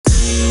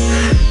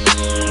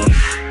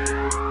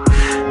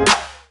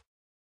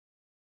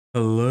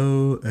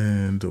Hello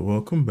and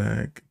welcome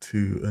back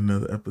to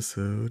another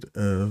episode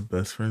of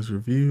Best Friends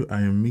Review.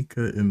 I am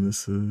Mika and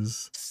this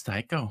is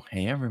Psycho.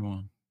 Hey,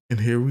 everyone.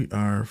 and here we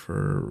are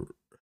for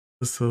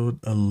episode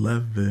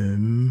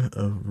 11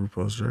 of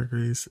RuPaul's Drag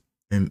Race,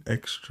 an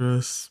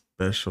extra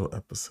special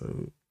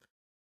episode.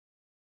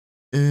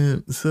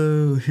 And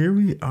so here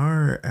we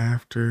are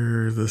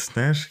after the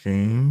Snatch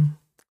game.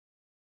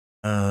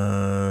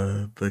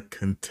 The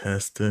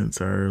contestants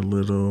are a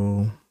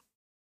little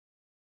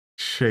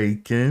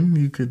shaken,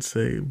 you could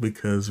say,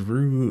 because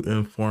Rue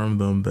informed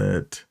them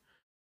that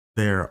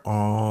they're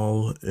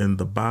all in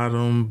the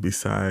bottom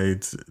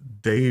besides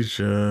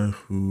Deja,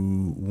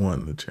 who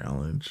won the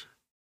challenge.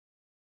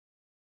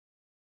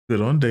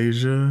 Good on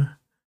Deja.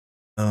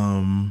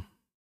 Um,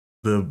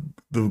 the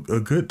a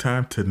good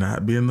time to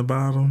not be in the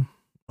bottom.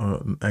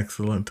 An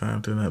excellent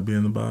time to not be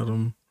in the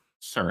bottom.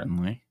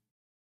 Certainly.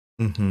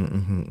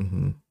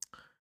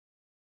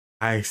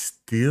 I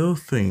still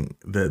think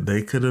that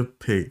they could have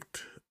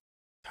picked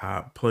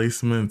top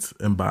placements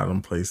and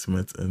bottom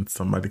placements, and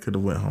somebody could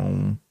have went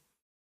home.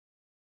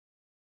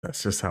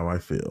 That's just how I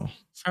feel.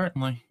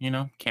 Certainly.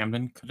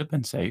 Camden could have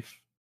been safe,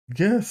 in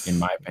Yes,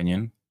 my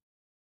opinion.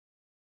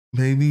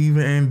 maybe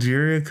even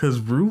Angeria, because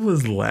Rue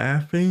was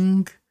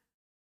laughing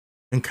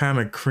and kind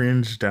of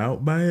cringed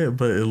out by it,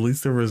 but at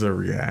least there was a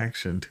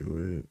reaction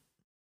to it.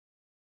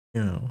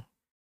 You know,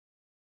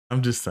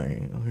 I'm just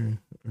saying,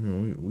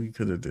 we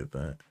could have did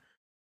that.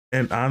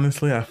 And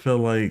honestly, I feel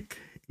like,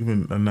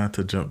 even not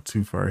to jump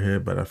too far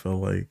ahead, but I feel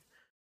like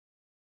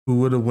who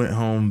would have went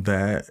home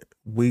that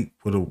week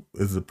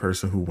is the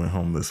person who went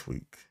home this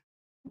week.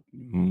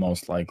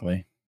 Most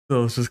likely.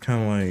 So it's just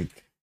kind of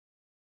like,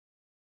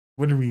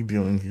 what are we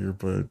doing here?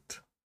 But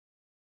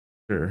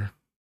sure.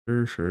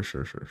 Sure.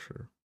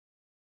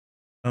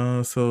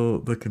 So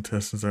the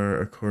contestants are,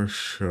 of course,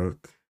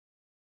 shook.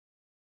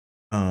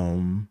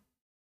 Um,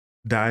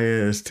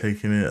 Daya is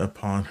taking it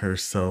upon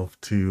herself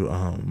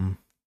to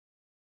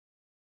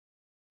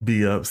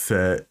be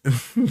upset.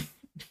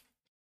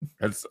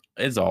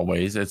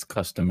 It's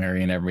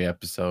customary in every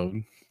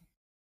episode.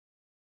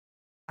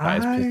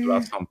 Guys pissed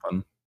about I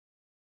something.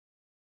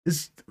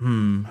 it's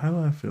how do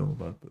I feel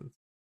about this?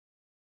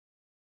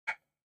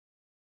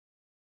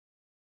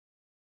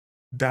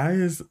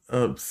 Daya's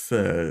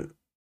upset.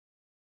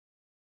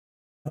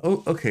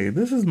 Oh, okay.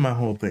 This is my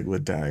whole thing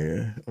with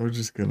Daya. We're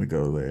just gonna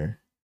go there.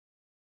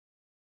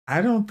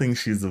 I don't think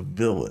she's a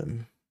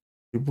villain.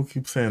 People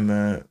keep saying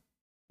that.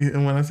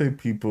 And when I say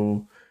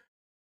people,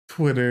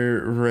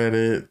 Twitter,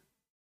 Reddit,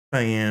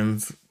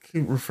 fans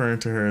keep referring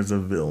to her as a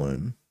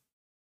villain.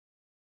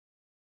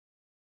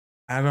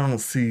 I don't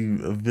see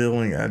a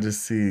villain. I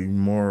just see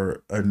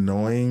more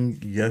annoying.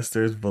 Yes,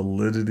 there's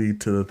validity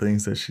to the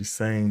things that she's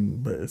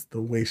saying, but it's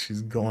the way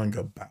she's going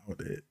about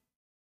it.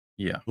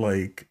 Yeah.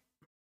 Like,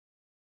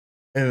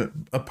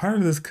 and a part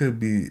of this could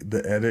be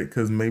the edit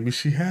because maybe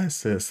she has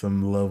said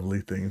some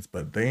lovely things,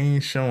 but they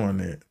ain't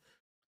showing it.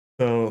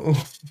 So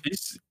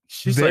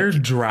She's they're like kind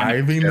of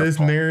driving this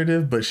careful.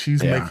 narrative, but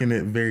she's Yeah. making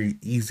it very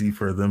easy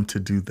for them to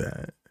do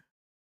that.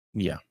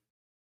 Yeah.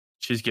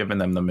 She's giving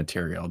them the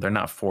material. They're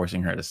not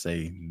forcing her to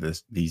say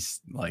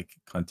these like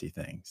cunty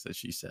things that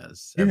she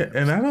says Yeah, every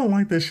and I episode. don't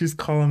like that she's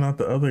calling out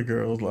the other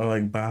girls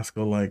like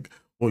Bosco, like,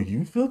 well,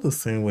 you feel the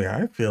same way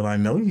I feel. I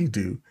know you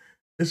do.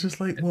 It's just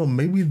like, well,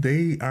 maybe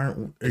they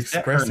aren't Is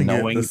that her expressing it the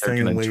knowing they're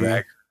same gonna way.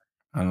 drag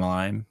her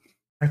online?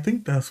 I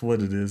think that's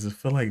what it is. I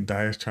feel like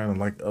Dia's trying to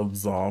like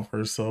absolve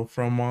herself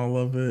from all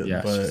of it,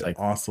 Yeah, she's but like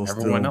also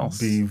everyone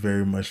still be else.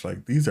 very much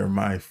like, these are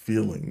my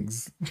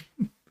feelings.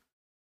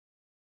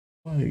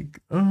 Like,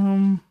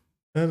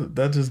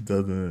 that just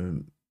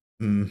doesn't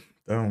that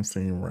don't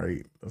seem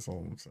right. That's all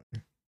I'm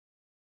saying.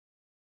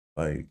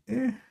 Like,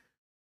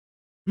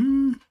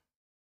 mm,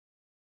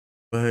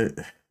 but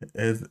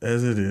as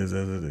it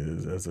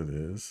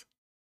is.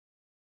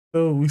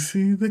 So we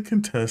see the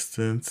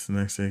contestants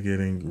next they're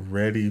getting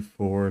ready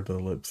for the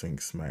lip sync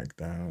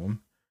smackdown.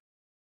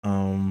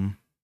 Um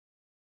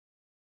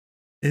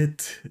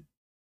it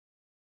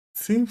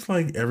seems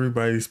like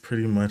everybody's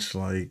pretty much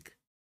like,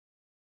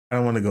 I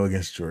want to go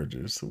against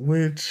George's,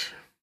 which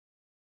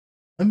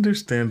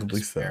understandably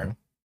It's fair. so.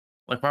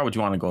 Like, why would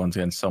you want to go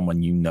against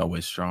someone you know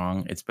is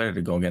strong? It's better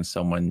to go against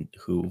someone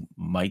who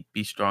might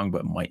be strong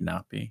but might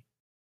not be.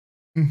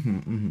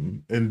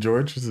 And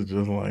George's is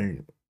just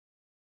like,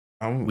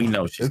 I'm We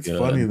know she's it's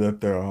funny good.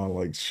 that they're all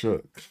like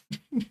shook.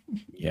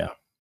 Yeah.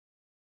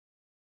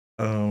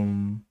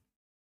 um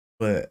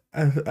but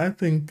I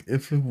think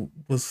if it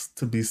was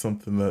to be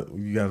something that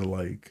you gotta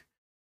like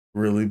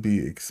really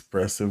be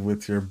expressive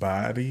with your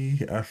body,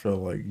 I feel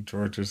like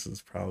George's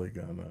is probably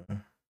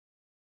gonna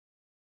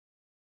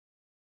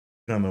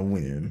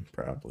win,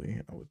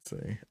 probably, I would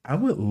say. I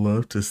would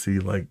love to see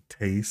like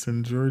Taste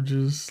and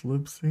George's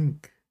lip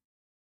sync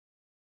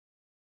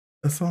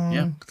a Yeah.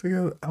 song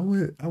together.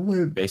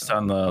 Based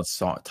on the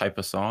type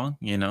of song,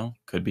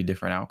 could be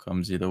different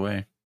outcomes either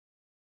way.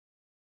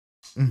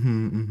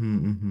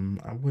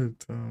 I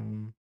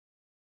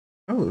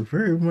would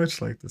very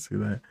much like to see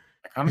that.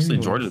 Like, honestly,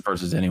 Georgia Anyways,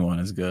 versus anyone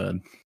is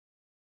good.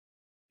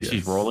 If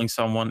she's Yes. rolling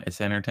someone,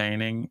 it's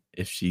entertaining.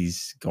 If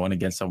she's going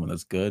against someone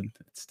that's good,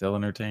 it's still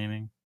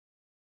entertaining.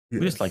 We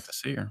just like Yes. to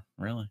see her,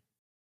 really.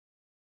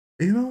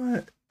 You know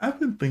what? I've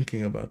been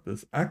thinking about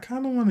this. I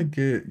kind of want to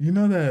get, you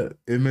know, that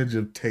image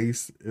of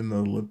Taste in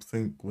the lip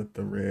sync with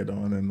the red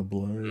on and the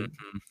blood.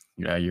 Mhm.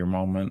 Yeah, your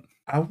moment.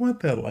 I want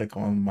that like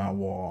on my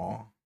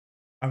wall.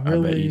 I I bet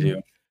you really,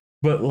 do.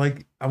 but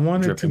like I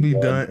want it to Dripping be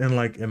blood. done in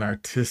like an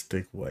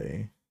artistic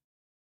way.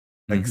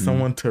 Like Mhm.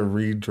 someone to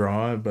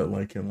redraw it, but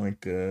like in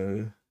like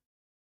a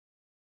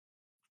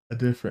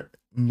different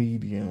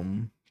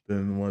medium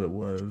than what it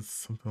was.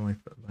 Something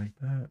like that, like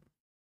that.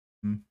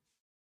 Mm.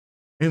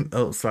 And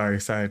oh,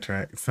 sorry,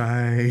 sidetracked.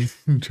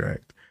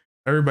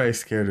 Everybody's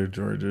scared of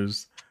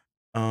George's.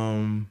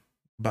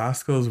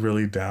 Bosco's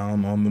really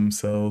down on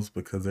themselves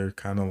because they're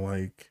kind of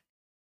like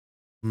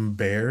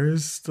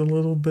embarrassed a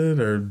little bit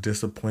or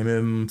disappointed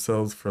in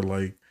themselves for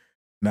like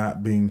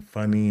not being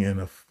funny in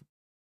a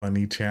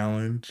funny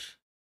challenge.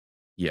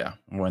 Yeah,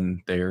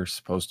 when they're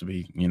supposed to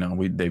be,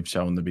 they've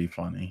shown to be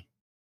funny.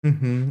 To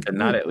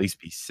not Well, at least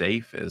be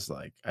safe is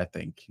like, I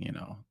think,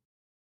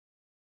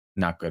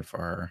 not good for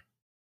her.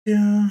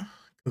 yeah,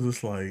 because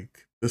it's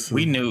like this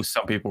We is knew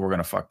some people were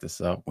gonna fuck this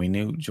up. We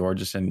knew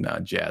Georges and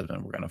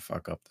Jasmine were gonna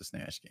fuck up the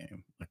Snatch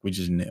game. Like we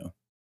just knew.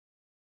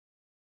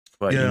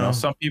 But yeah.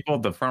 some people,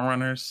 the front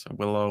runners,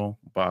 Willow,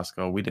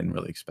 Bosco, we didn't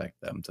really expect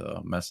them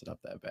to mess it up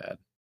that bad.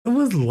 It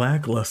was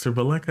lackluster,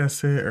 but like I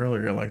said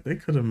earlier, like they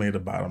could have made a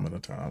bottom at a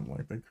time.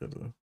 Like they could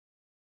have,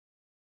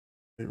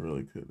 they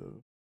really could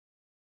have.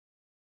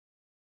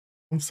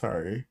 I'm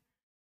sorry.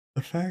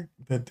 The fact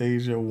that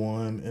Deja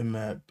won in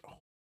that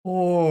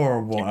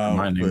horrible Keep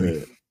reminding me.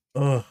 outfit.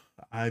 Ugh,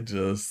 I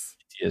just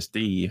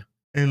PTSD.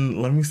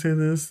 and let me say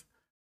this.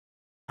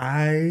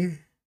 I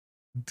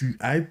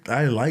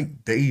I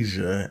like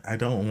Deja. I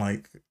don't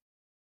like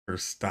her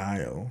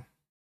style.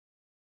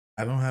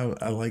 I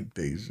like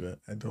Deja.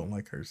 I don't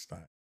like her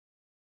style.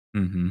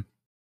 Mm-hmm.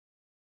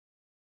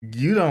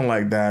 You don't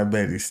like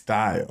Diabetes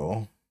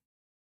style.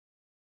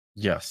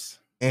 Yes.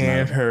 Not And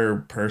at all. her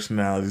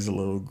personality's a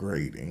little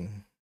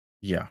grating.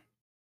 Yeah.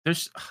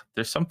 There's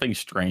something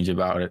strange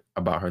about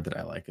her that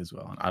I like as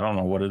well. And I don't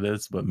know what it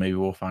is, but maybe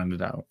we'll find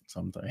it out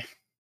someday.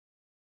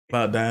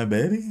 About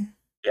Diabetes?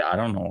 Yeah, I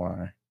don't know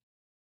why.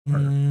 Or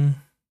Mm,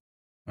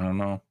 I don't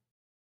know.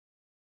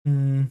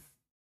 mm.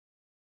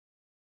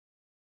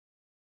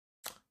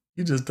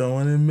 You just don't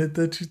want to admit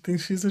that you think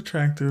she's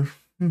attractive.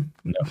 No,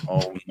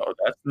 no,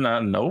 that's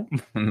not nope.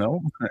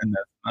 Nope.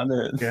 That's not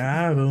it.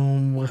 Got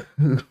him.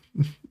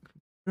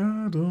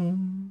 Got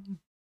him.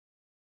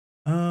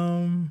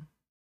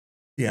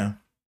 Yeah.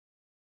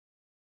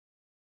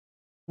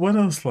 What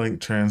else like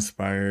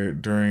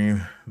transpired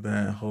during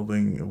that whole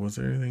thing? Was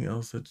there anything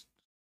else that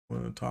you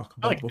want to talk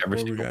I feel about like every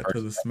before we single got to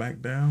person the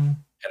SmackDown?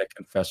 had a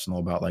confessional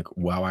about like,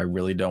 wow, I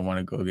really don't want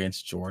to go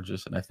against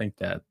Georges. And I think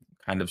that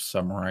kind of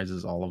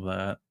summarizes all of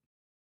that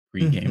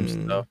pre-game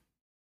Mm-hmm. stuff.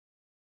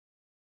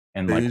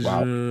 And like,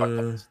 wow, we fucked up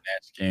the Deja.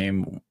 snatch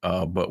game,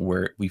 but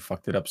we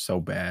fucked it up so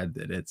bad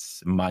that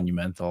it's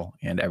monumental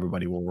and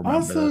everybody will remember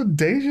that. Also,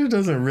 Deja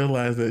doesn't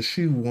realize that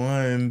she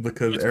won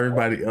because It's horrible.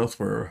 everybody else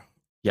were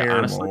Yeah,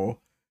 honestly,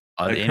 terrible.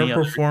 on Like her any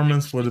other season,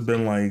 performance would have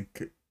been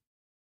like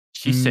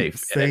she's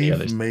safe in any safe,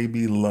 other season.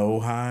 maybe low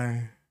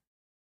high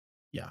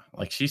Yeah,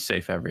 like she's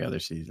safe every other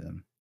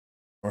season.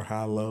 or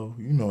high low.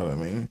 You know what I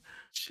mean?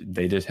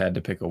 They just had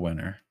to pick a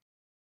winner.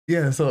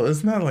 Yeah, so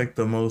it's not like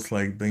the most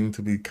like thing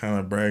to be kind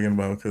of bragging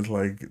about because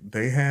like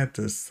they had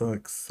to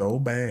suck so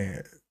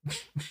bad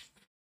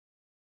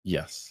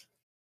Yes.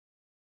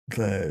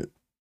 that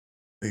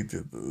they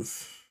did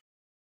this.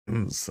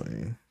 I'm just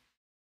saying.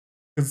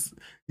 Because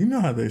you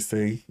know how they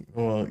say,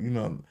 well, you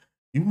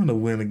want to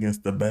win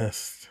against the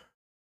best,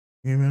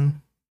 you know?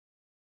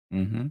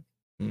 Mm-hmm.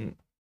 Mm.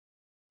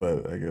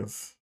 But I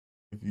guess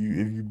if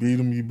you beat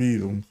them, you beat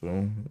them.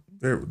 So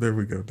there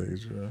we go,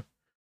 Deja.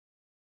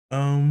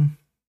 Um,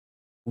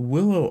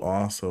 Willow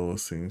also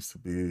seems to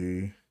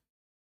be,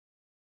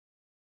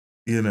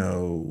 a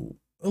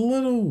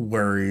little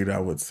worried. I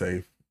would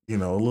say, a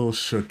little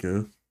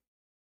shooketh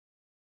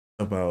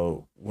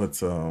about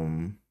what's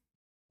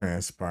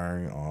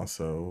transpiring.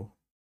 Also,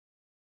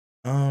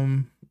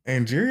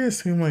 Angeria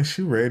seemed like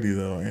she ready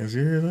though.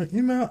 Angeria, like,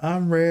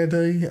 I'm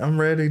ready. I'm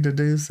ready to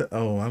do so.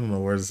 Oh, I don't know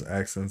where this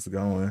accent's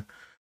going.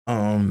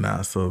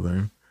 Not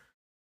southern.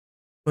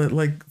 But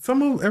like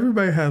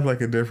everybody has like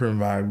a different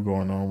vibe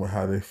going on with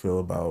how they feel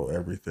about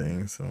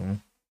everything. So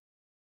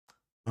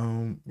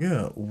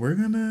yeah, we're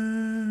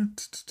gonna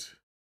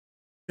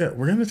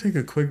take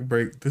a quick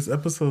break. This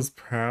episode's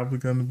probably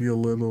gonna be a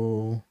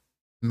little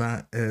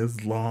not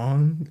as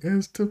long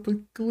as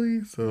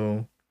typically,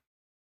 so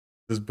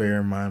just bear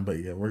in mind. But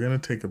yeah, we're gonna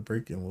take a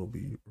break and we'll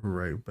be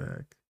right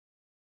back.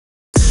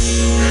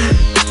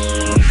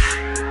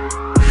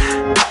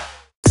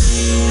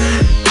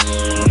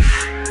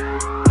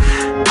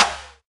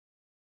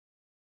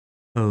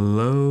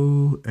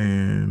 Hello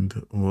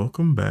and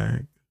welcome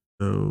back.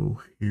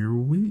 So here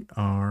we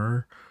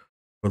are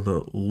for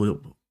the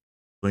lip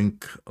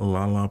sync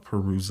Lala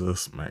Perusa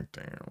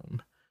SmackDown.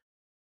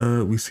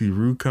 We see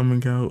Rue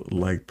coming out,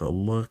 like the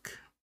look,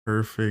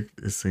 perfect.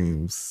 It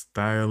seems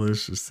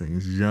stylish. It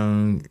seems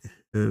young,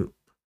 hip,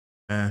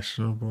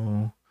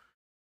 fashionable.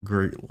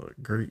 Great look,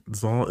 great. If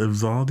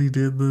Zaldi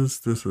did this,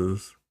 this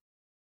is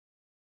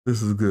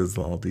good,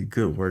 Zaldi.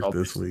 Good work Oh,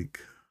 this week.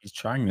 he's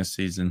trying this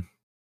season.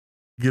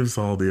 Give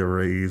Zaldi a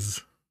raise.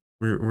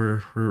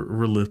 We're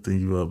lifting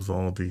you up,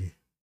 Zaldi.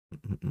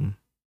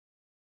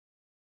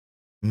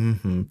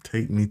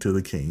 Take me to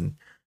the king.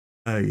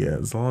 Yeah,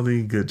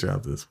 Zaldi, good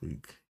job this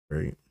week.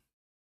 Great.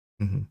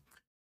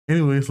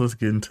 Anyways, let's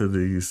get into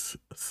these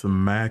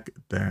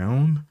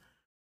SmackDown.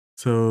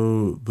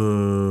 So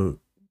the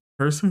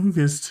person who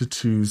gets to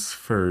choose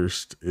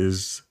first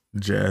is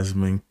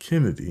Jasmine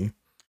Kennedy.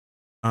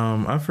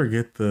 I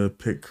forget the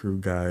pit crew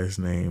guy's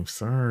name.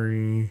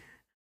 Sorry.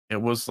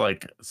 It was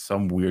like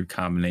some weird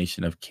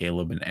combination of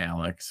Caleb and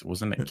Alex.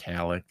 Wasn't it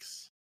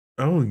Calix?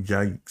 Oh,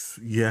 yikes.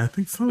 Yeah, I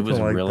think It something was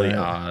like really that.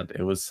 odd.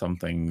 It was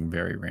something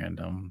very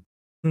random.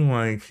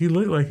 Like, he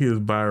looked like he was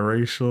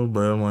biracial,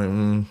 but I'm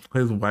like,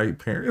 his white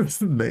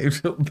parents named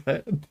him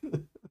that.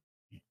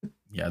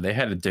 Yeah, they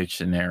had a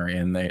dictionary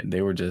and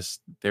they were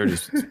just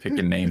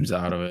picking names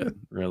out of it,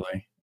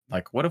 really.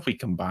 Like, what if we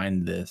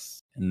combined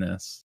this and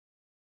this?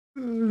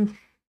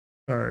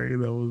 Sorry,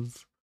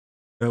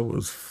 that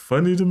was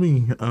funny to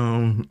me.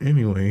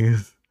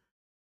 Anyways,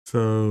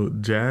 so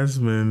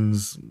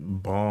Jasmine's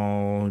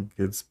ball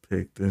gets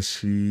picked and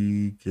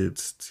she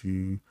gets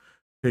to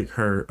pick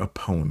her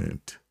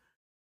opponent.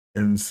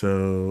 And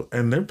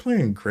they're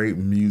playing great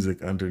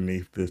music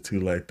underneath this too,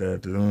 like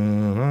that.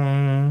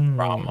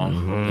 Drama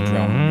with the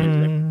drama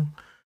music.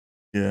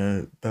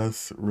 Yeah,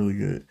 that's really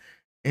good.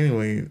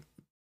 Anyway,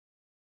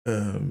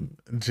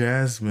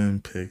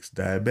 Jasmine picks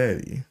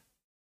Diabetes.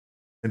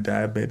 And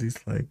Diabetes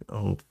like,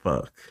 oh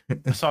fuck.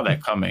 I saw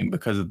that coming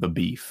because of the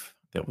beef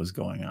that was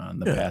going on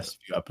the Yeah, past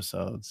few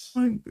episodes.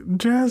 like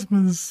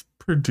Jasmine's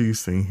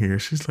producing here.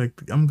 She's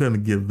like, I'm gonna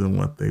give them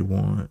what they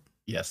want.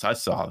 Yes, I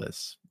saw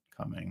this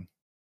coming.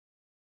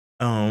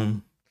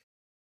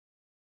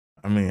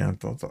 I mean, I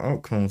thought the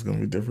outcome was gonna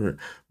be different,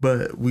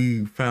 but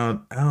we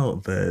found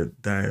out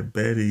that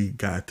Diabetes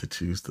got to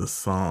choose the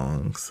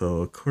song. So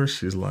of course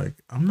she's like,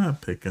 I'm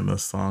not picking a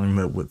song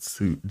that would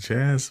suit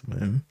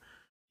Jasmine.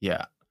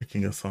 Yeah.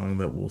 Picking a song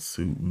that will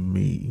suit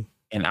me.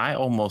 And I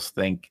almost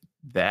think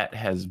that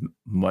has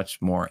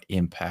much more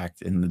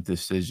impact in the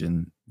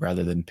decision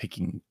rather than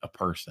picking a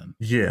person.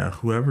 Yeah,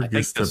 whoever I think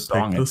gets the to pick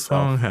song the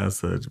song itself, has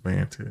the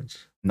advantage.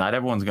 not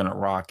everyone's gonna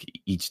rock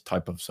each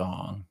type of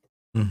song.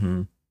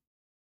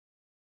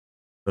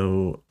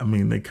 So I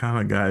mean, they kind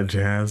of got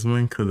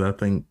Jasmine because I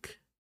think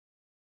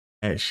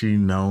had she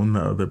known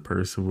the other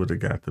person would have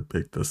got to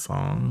pick the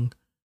song,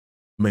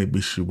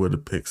 maybe she would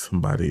have picked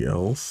somebody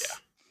else. Yeah.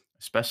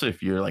 Especially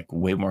if you're like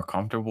way more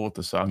comfortable with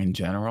the song in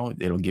general,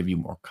 it'll give you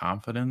more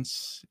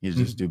confidence. You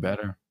just do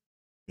better.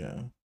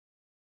 Yeah.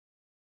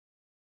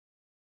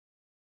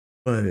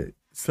 But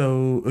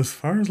so as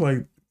far as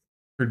like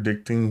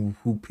predicting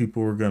who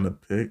people were gonna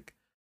pick,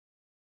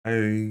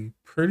 I'm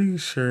pretty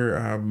sure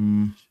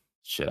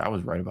Shit, I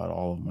was right about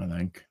all of them, I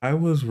think. I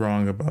was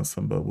wrong about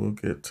some, but we'll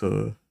get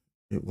to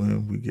it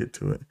when we get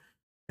to it.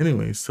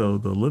 Anyway, so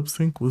the lip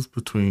sync was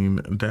between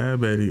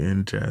Diabetes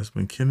and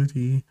Jasmine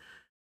Kennedy,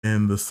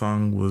 and the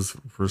song was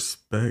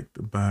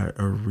Respect by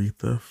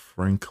Aretha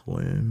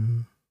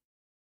Franklin.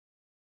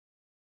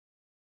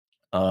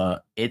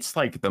 It's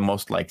like the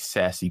most like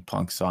sassy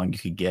punk song you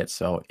could get,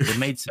 so it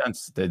made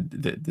sense that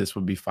this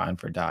would be fine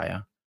for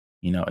Daya.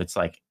 You know, it's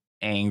like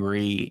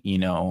angry, you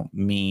know,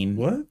 mean,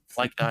 What?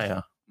 like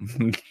Daya.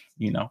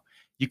 You know,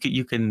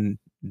 you can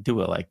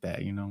do it like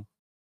that, you know.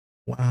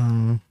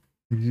 Wow.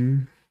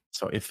 You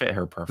So it fit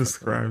her perfectly.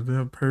 described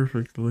that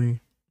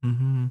perfectly.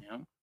 Yeah,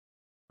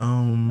 I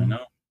Um,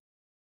 know.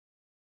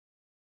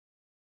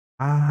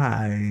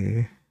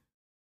 I,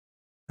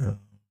 uh,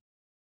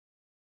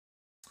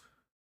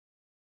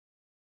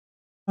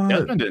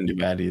 Jasmine didn't do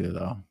bad either,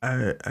 though.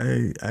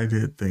 I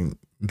did think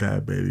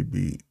Diabetes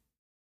beat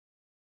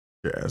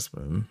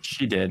Jasmine.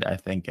 She did, I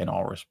think, in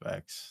all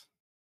respects.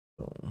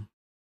 So,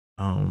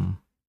 um,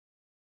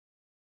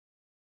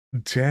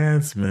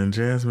 Jasmine.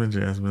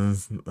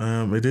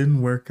 It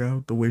didn't work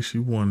out the way she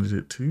wanted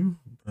it to,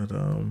 but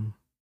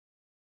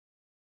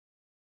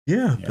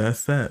yeah,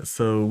 that's that.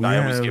 So we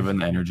Daya was have given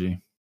the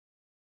energy.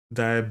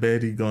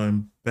 Diabetes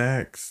going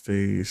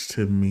backstage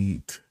to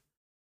meet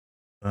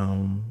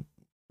to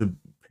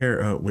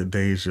pair up with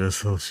Deja,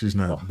 so she's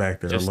not back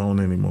there alone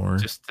anymore.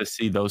 Just to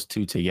see those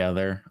two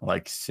together,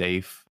 like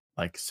safe,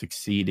 like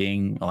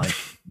succeeding, like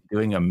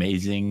doing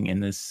amazing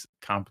in this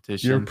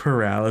competition. Your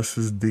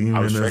paralysis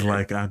demon is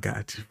like, I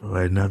got you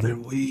for another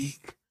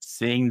week.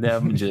 Seeing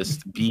them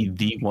just be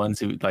the ones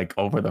who like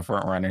over the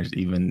front runners,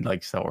 even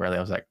like so early,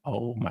 I was like,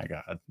 oh my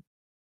god,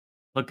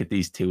 look at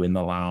these two in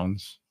the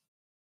lounge.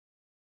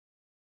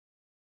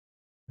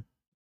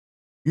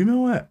 You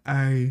know what?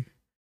 I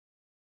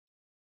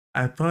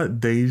thought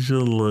Deja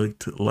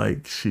looked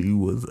like she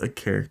was a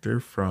character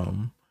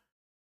from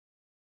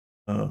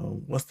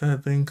what's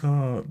that thing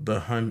called? The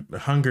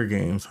Hunger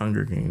Games,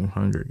 Hunger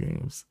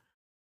Games.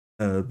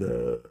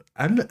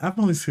 I've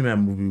only seen that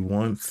movie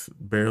once,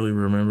 barely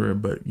remember it,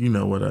 but you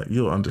know what?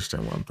 You'll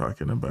understand what I'm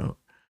talking about.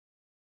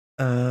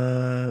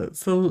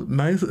 So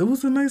nice. It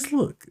was a nice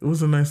look. It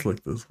was a nice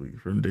look this week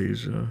from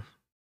Deja.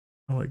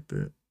 I liked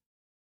it.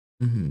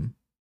 Mm-hmm.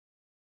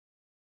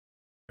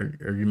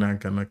 Are you not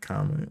gonna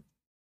comment?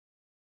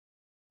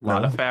 A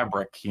lot of No.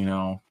 fabric,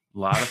 a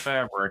lot of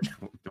fabric,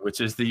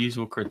 which is the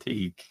usual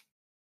critique.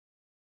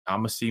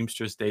 I'm a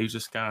seamstress, Deja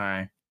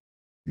Sky.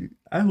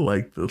 I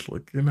like this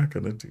look. You're not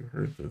gonna do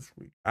her this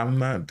week. I'm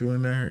not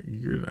doing that.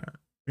 You're not.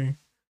 Okay?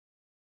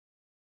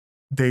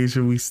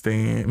 Deja, we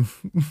stand.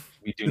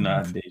 We do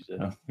not,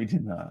 Deja. We do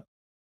not.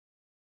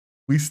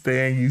 We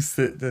stand. You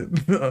sit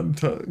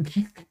untucked.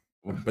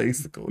 We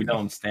Basically,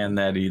 don't stand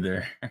that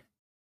either.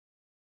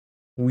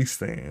 we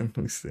stand.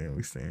 We stand.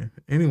 We stand.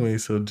 Anyway,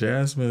 so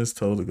Jasmine is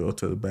told to go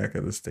to the back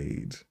of the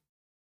stage.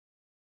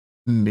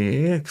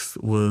 Next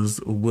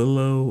was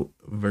Willow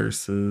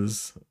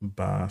versus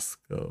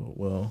Bosco.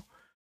 Well,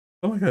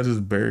 I feel like I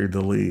just buried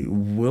the lead.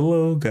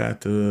 Willow got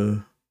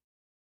to.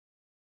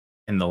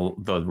 And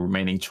the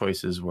remaining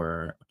choices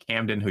were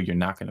Camden, who you're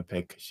not going to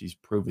pick because she's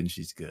proven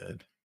she's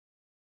good.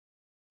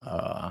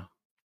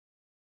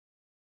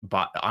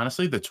 But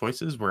honestly, the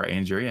choices were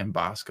Andrea and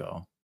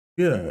Bosco.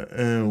 Yeah,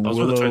 and Those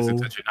were the choices Willow.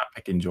 that you're not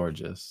picking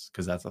Georges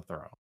because that's a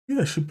throw.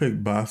 Yeah, she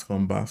picked Bosco,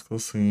 and Bosco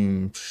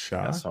seemed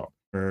Yeah, shocked. so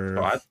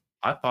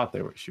I thought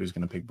she was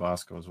going to pick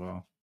Bosco as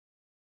well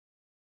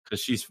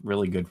because she's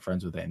really good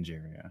friends with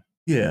Andrea.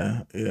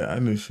 Yeah, I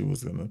knew she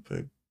was gonna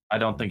pick. I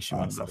don't think she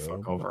wanted to Bosco,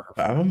 fuck over her.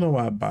 but I don't know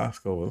why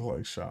Bosco was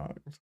like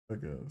shocked. I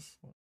guess.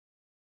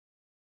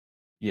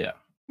 Yeah.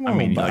 Come I on,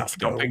 mean, like, you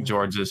don't Bosco. pick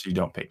Georges, you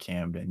don't pick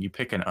Camden. You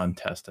pick an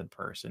untested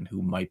person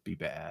who might be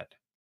bad,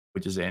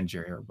 which is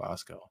Andrea or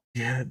Bosco.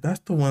 Yeah,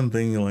 that's the one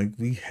thing. Like,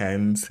 we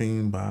hadn't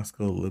seen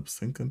Bosco lip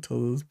sync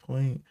until this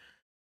point,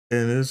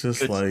 and it's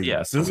just like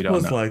So we this don't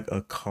was know. like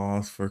a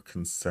cause for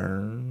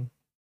concern.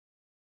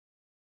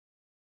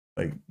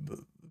 Like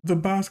the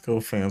Bosco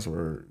fans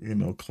were,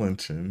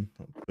 clinching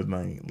the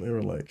night. They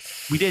were like,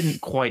 We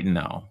didn't quite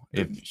know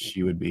if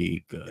she would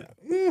be good.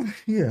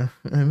 Yeah,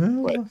 I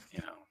know. But,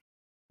 It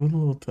was a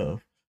little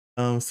tough.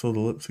 So the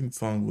lip sync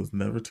song was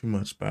 "Never Too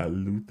Much" by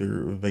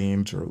Luther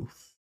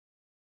Vandross.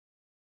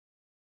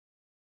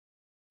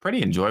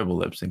 pretty enjoyable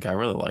lip sync. I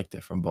really liked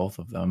it from both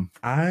of them.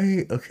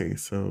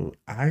 So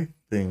I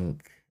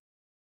think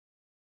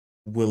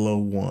Willow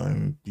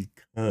won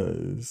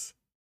because,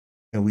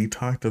 and we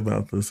talked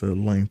about this at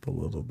length a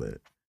little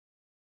bit,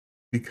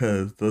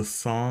 because the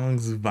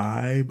song's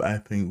vibe, I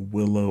think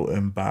Willow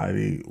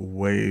embodied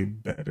way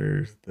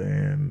better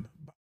than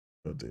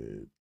Bosco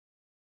did.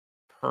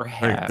 Like,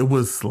 Perhaps it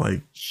was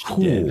like she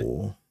did.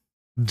 cool,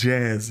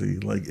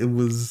 jazzy. Like, it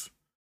was.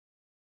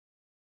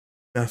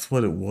 That's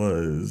what it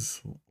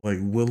was. Like,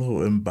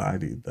 Willow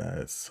embodied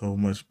that so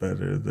much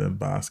better than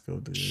Bosco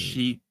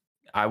did.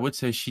 I would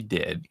say she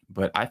did,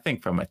 but I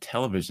think from a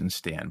television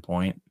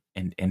standpoint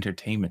and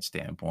entertainment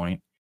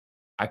standpoint,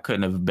 I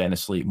couldn't have been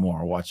asleep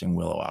more watching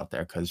Willow out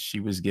there because she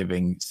was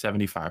giving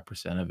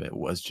 75% of it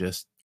was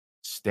just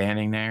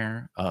standing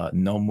there,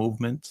 no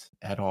movement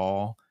at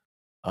all,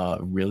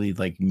 really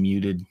like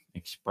muted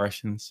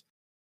expressions.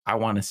 I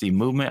want to see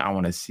movement. I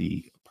want to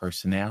see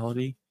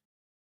personality.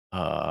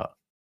 Uh,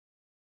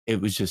 it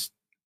was just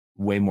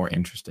way more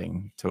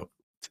interesting to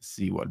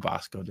see what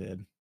Bosco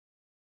did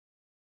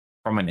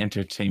from an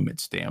entertainment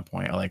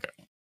standpoint. Like,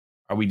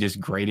 are we just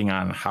grading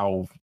on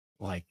how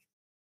like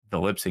the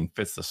lip sync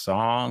fits the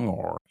song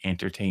or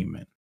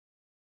entertainment?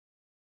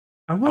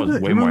 I I was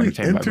wasn't way more really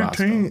entertained by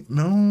Bosco. entertained.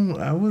 No,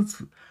 I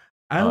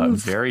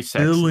was Very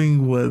sexy.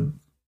 feeling what.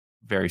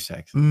 Very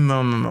sexy.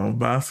 No.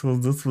 Bosco,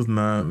 this was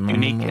not. No,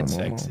 Unique no, and no,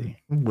 no. sexy.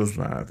 It was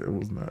not. It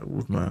was not. It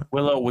was not.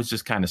 Willow was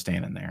just kind of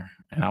standing there,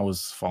 and I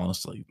was falling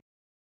asleep.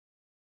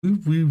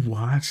 We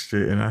watched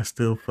it, and I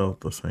still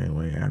felt the same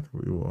way after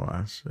we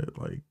watched it.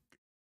 Like,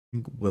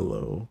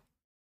 Willow.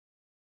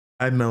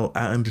 I know.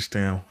 I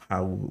understand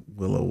how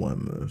Willow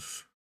won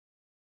this.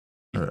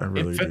 I It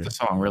really fit do. the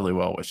song really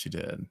well, what she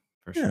did,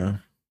 for sure. Yeah.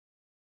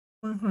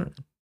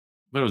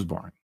 But it was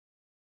boring.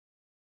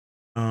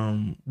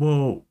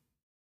 Well,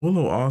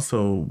 Willow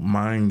also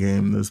mind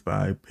gamed this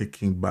by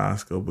picking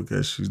Bosco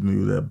because she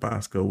knew that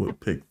Bosco would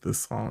pick the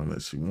song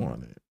that she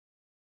wanted.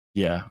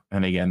 Yeah,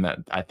 and again, that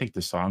I think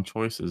the song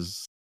choice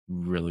is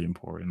really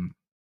important.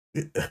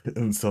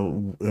 And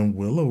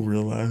Willow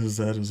realizes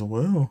that as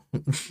well.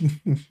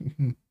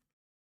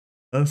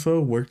 So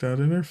it worked out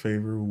in her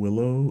favor.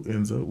 Willow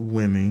ends up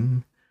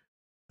winning.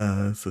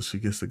 So she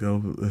gets to go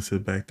and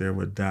sit back there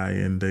with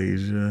Dia and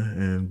Deja,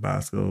 and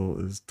Bosco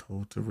is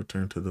told to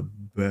return to the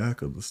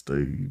back of the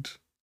stage.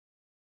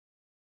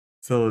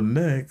 So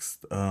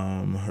next,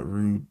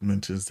 Haru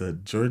mentions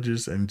that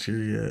Georges,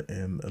 Angeria,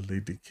 and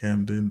Lady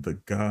Camden, the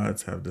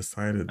gods, have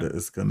decided that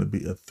it's going to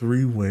be a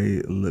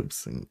 3-way lip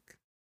sync.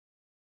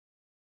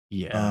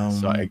 Yeah,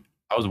 so I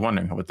was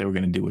wondering what they were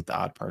going to do with the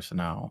odd person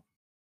out.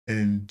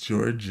 And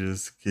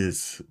Georges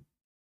gets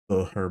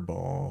her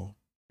ball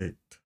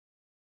picked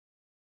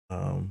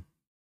um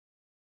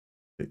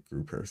picked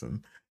group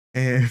person.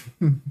 And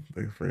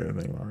I forgot her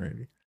name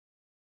already.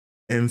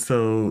 And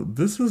so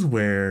this is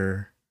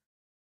where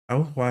I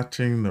was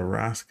watching the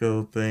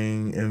Roscoe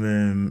thing, and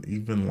then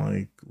even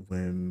like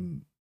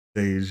when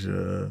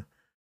Deja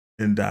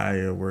and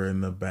Daya were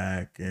in the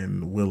back,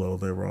 and Willow,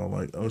 they were all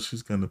like, "Oh,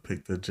 she's gonna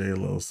pick the J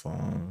Lo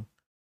song."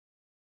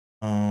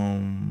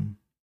 Um,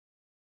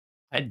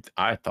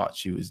 I thought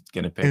she was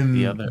gonna pick and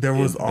there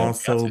was the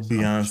also Beyonce song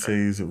for sure.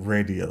 Beyonce's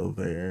Radio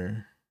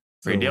there,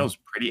 so Radio's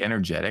pretty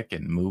energetic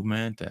in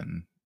movement,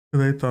 and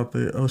they thought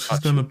that, oh, she's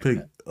thought she gonna would pick pick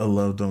that. a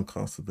Love Don't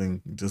Cost a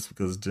Thing just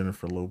because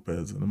Jennifer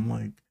Lopez, and I'm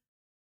like,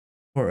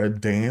 for a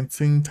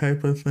dancing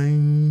type of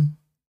thing,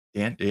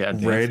 Dancing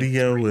is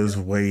Radio pretty is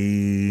good.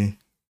 way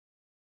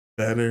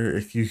better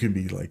if you could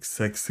be like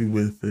sexy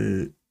with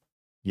it.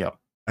 Yep.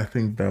 I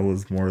think that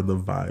was more the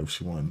vibe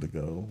she wanted to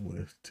go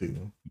with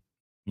too.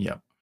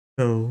 Yep.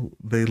 So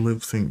they lip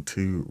synced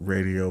to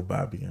Radio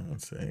by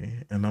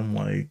Beyonce. And I'm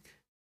like,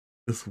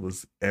 this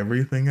was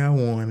everything I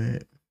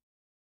wanted,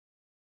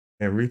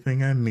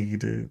 everything I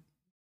needed.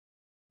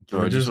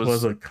 George's Georges was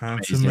was a amazing.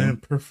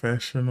 consummate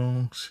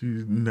professional. She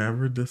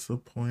never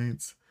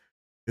disappoints.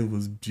 It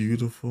was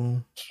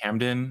beautiful.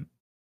 Camden,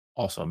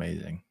 also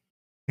amazing.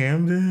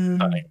 Camden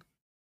Stunning.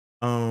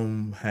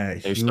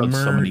 had They showed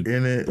so humor many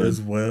in it good.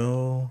 as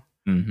well.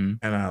 Mm-hmm.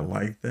 And I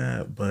like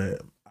that,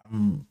 but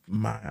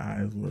my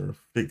eyes were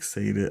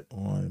fixated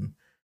on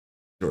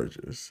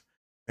Georges.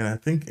 And I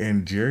think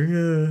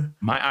Angeria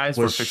My eyes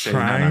were was fixated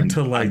trying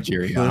to on like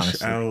Jiri,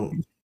 push honestly. out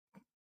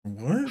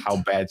How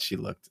what? bad she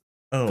looked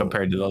Oh,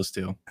 compared to those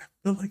two. I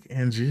feel like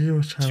Angeria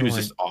was trying She to was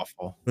like just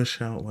awful.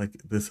 push out like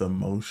this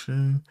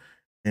emotion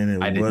and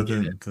it I didn't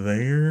get it wasn't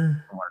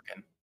there.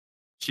 working.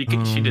 She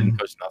didn't Um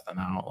push nothing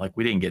out. Like,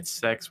 we didn't get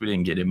sex, we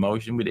didn't get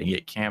emotion, we didn't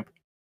get camp.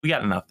 We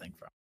got nothing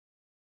from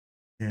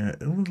yeah,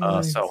 it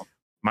was So like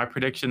my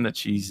prediction that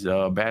she's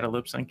bad at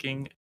lip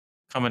syncing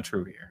coming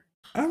true here.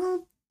 I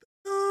don't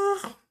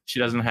She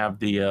doesn't have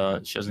she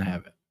doesn't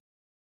have it.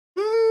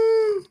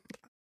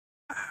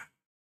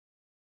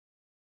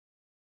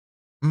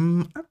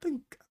 mm, I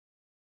think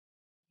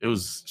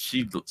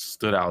She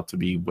stood out to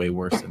be way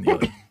worse than the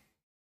other.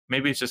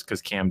 Maybe it's just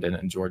because Camden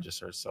and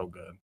Georges are so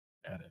good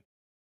at it.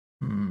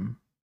 hmm.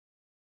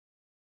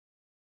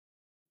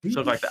 Sort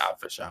of like the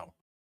outfit show.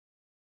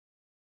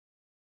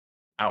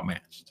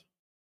 Outmatched.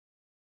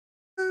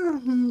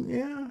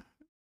 Yeah.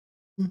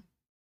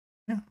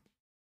 Yeah.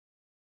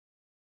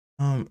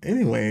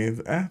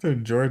 Anyways, after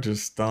Georgia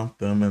stomped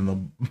them in the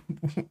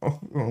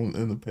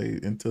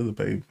into the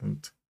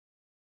pavement,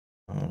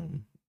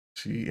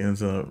 she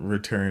ends up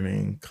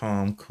returning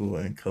calm, cool,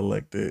 and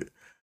collected.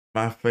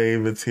 My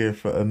favorite's here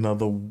for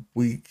another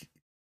week.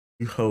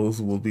 You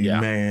hoes will be Yeah.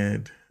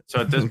 mad. So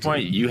at this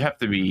point, you have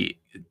to be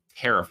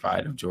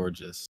terrified of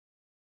Georges.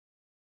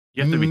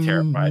 You have to be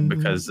terrified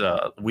because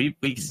we've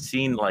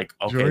seen, like,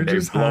 okay, they're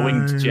Georgia's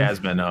blowing high.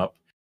 Jasmine up.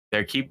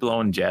 They keep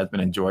blowing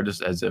Jasmine and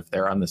Georges as if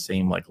they're on the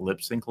same like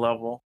lip sync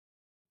level.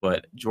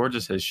 But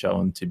Georges has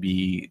shown to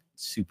be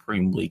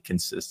supremely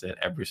consistent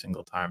every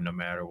single time, no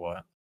matter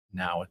what.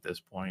 Now at this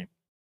point,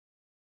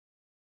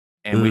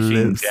 and we've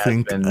Lip seen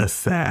synced Jasmine,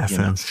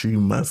 assassin. She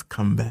must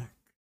come back.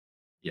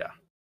 yeah,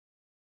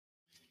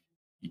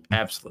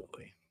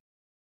 absolutely.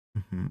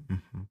 Mm-hmm,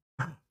 mm-hmm.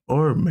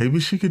 Or maybe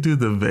she could do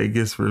the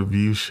Vegas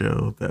review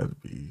show.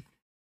 That'd be,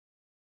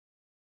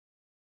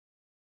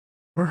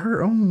 or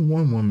her own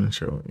one woman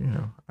show. You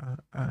know,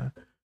 I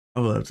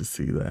love to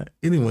see that.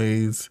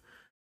 Anyways,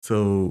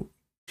 so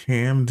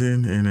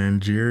Camden and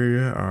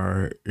Angeria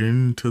are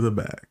into the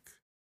back.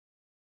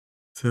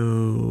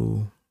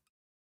 So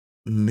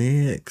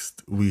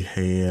next we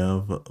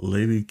have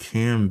Lady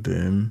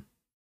Camden,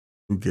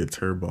 who gets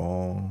her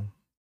ball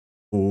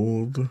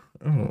pulled.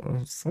 Oh, I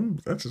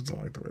just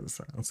don't like the way it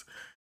sounds.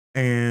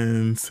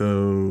 And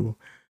so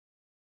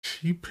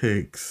she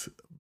picks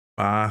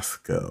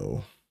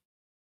Bosco.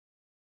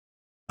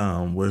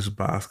 Which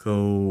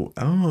Bosco,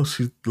 I don't know if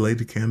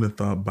Lady Camden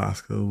thought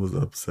Bosco was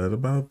upset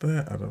about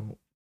that. I don't.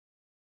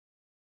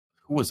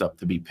 Who was up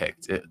to be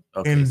picked? Okay,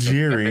 so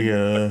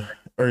Angeria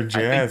or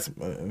I think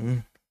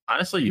Jasmine.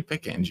 honestly, you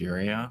pick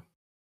Angeria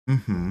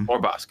or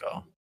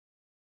Bosco.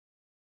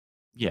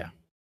 Yeah.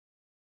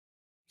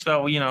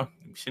 So we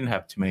didn't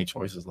have too many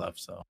choices left.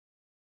 So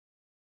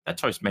that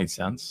choice made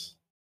sense.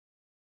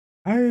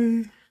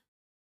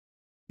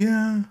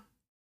 Yeah,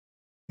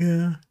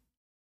 yeah,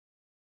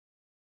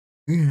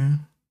 yeah,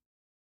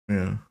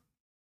 yeah.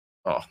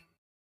 Oh,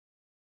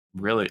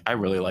 really? I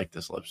really like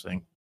this lip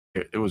sync.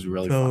 It was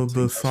really So fun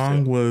the seeing those two.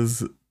 song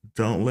was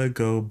 "Don't Let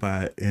Go"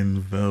 by In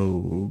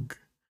Vogue.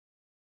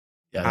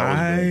 Yeah, that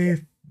was really good.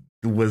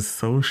 I was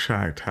so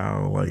shocked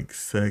how like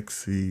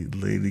sexy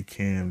Lady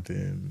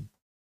Camden.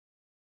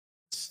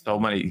 So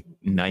many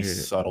nice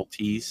Yeah.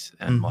 subtleties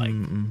and like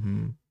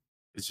Mm-hmm.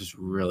 it's just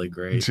really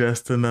great.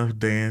 Just enough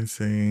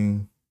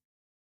dancing.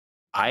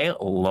 I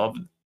love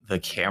the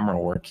camera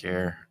work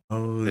here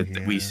Oh that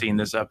we've yeah. seen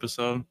this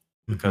episode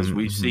because Mm-hmm,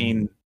 we've mm-hmm.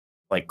 seen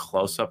like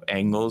close-up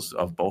angles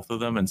of both of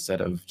them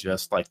instead of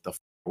just like the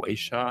away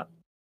shot,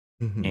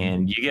 Mm-hmm.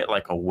 and you get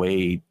like a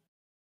way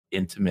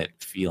intimate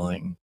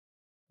feeling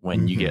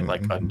when you get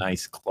like a Mm-hmm.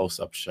 nice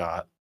close-up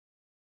shot.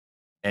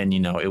 And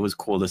it was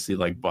cool to see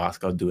like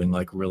Bosco doing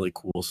like really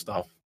cool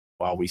stuff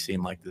while we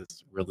seen like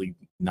this really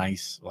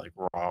nice, like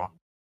raw,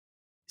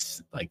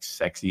 like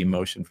sexy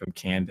emotion from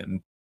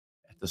Camden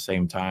at the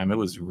same time. It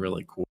was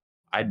really cool.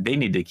 They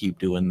need to keep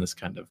doing this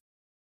kind of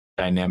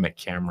dynamic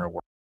camera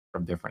work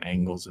from different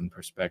angles and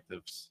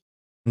perspectives.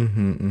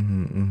 Mm-hmm.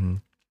 Mm-hmm. Mm-hmm.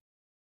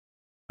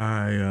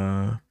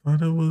 I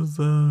thought it was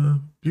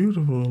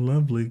beautiful,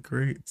 lovely,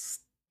 great,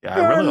 Yeah,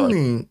 I really like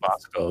stunning.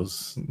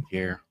 Bosco's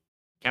here.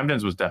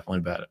 Camden's was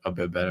definitely a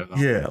bit better though.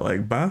 Yeah,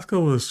 like Bosco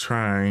was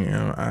trying,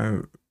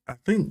 and I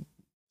think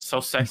So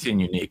sexy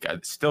and unique.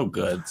 It's still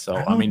good. I So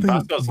I don't mean,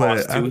 think, Bosco's but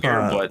lost I two here,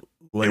 thought but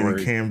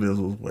Lady Camden's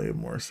was way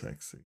more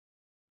sexy.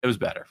 it was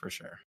better for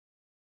sure.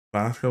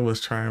 Bosco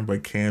was trying,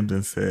 but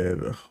Camden said,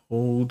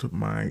 "Hold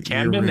my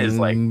Camden is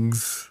like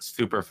earrings."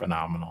 super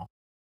phenomenal.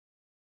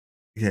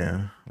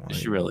 Yeah,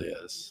 She like, really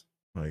is.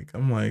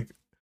 I'm like,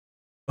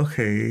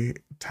 okay,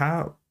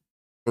 top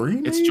three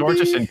It's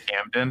Georges maybe. and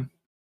Camden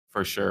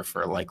for sure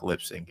for like lip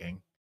syncing.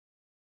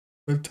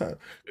 But top,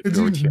 If could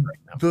you were you tearing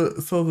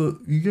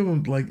them, you give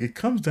them like it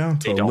comes down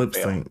to they a don't lip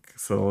fail. sync,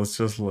 so it's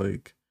just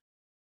like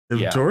if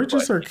Yeah,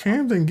 Georges but or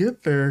Camden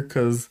get there,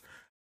 because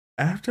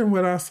after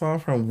what I saw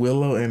from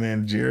Willow and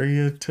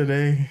Angeria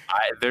today,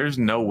 there's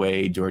no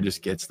way Georges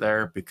gets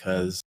there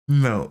because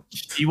no,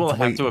 she will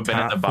have to wait, have been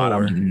at the top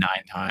bottom four. 9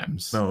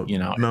 times. No,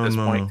 At no, this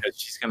point, no. because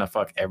she's gonna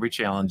fuck every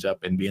challenge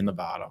up and be in the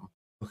bottom.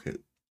 Okay,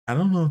 I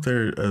don't know if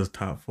they're as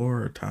top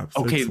four or top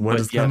Okay, six. What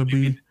but it's yeah, gonna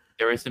maybe be?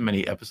 there isn't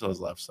many episodes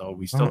left, so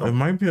we still Oh, it don't.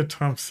 might be a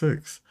top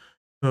six.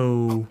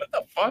 So What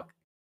the fuck?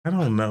 I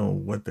don't know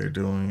what they're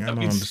doing. I That'd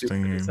don't be stupid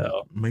as understand.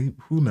 hell. Maybe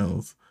who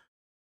knows?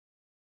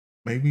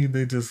 Maybe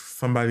they just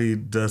somebody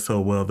does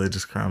so well they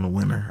just crown a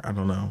winner. I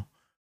don't know.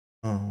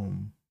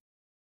 Um,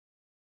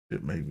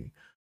 it maybe.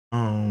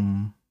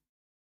 Um,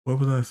 what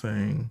was I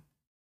saying?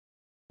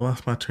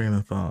 Lost my train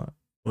of thought.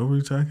 What were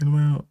we talking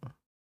about?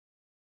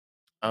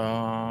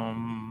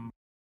 Um,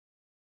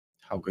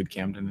 how good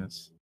Camden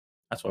is.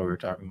 That's what we were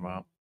talking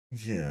about.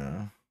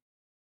 Yeah,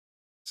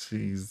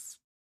 she's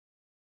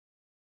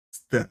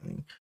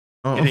stunning.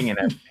 Um,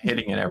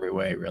 Hitting in every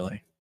way,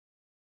 really.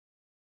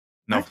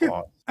 No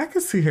flaws. I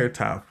could see her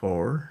top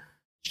four.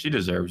 She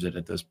deserves it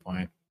at this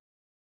point.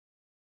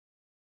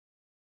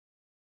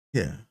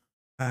 Yeah.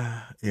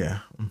 Yeah.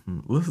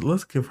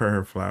 Let's give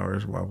her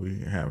flowers while we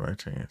have our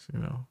chance,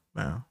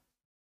 now.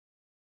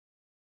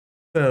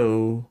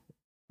 So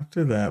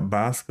after that,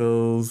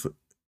 Bosco's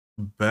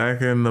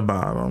back in the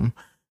bottom.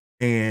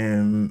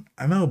 And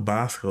I know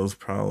Bosco's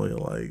probably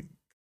like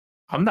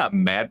I'm not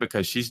mad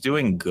because she's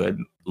doing good.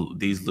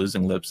 These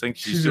losing lip syncs,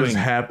 she she's just doing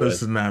happens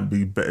good. to not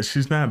be bad.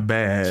 She's not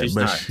bad, She's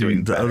but not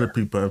doing the other better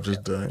people have than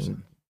just the other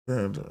done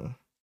person. better.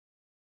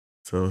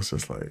 So it's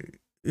just like,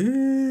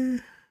 eh.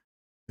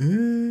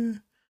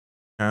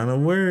 Kind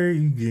of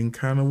worried. You getting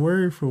kind of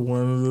worried for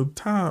one of the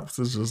tops.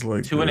 It's just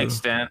like, To an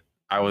extent,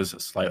 I was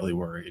slightly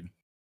worried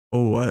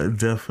oh, I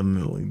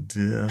definitely,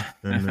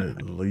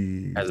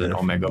 as an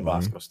Omega definitely.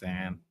 Bosco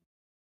stan.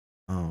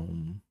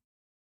 Um,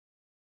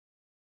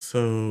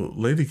 so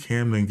Lady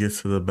Camden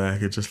gets to the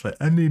back. It's just like,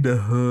 I need a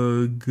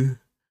hug,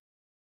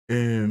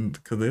 and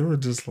because they were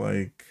just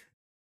like,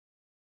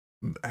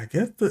 I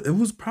guess it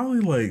was probably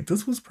like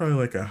this was probably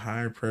like a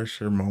high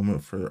pressure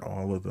moment for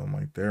all of them.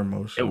 Like their It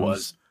emotions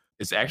was.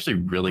 It's actually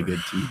really were good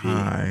TV.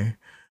 high.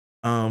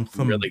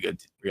 Really good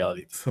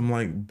reality TV. Some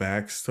like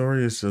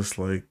backstory is just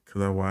like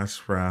because I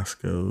watched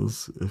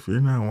Roscoe's. If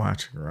you're not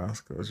watching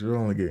Roscoe's, you're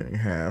only getting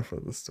half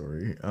of the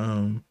story.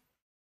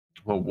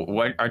 Well,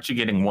 why aren't you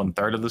getting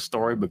 1/3 of the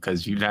story?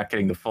 Because you're not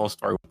getting the full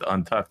story with the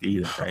Untucked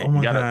either, Oh right? You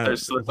my gotta. god,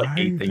 There's like why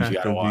 8 you things you have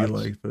gotta to be watch.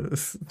 like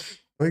this?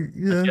 Like, But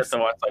you have yes, to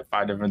watch like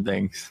 5 different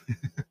things.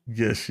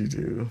 yes, you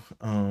do.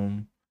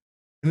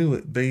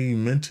 Anyway, they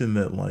mentioned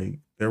that like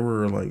there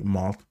were like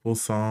multiple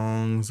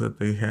songs that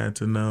they had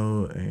to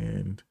know,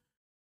 and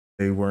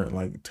they weren't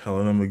like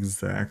telling them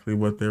exactly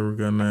what they were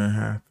gonna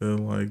have to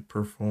like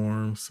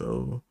perform.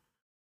 So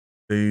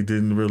they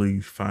didn't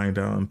really find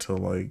out until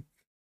like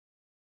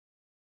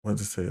what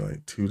to say,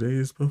 like 2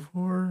 days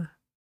before.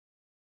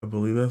 I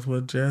believe that's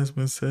what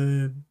Jasmine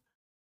said.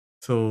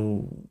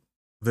 So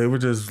they were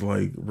just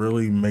like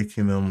really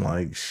making them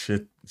like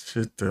shit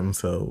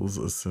themselves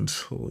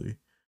essentially.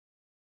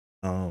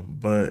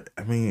 But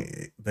I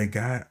mean,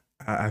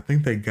 I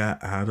think they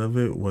got out of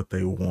it what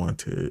they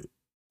wanted.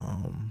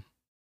 Um,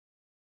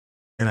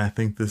 and I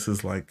think this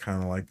is like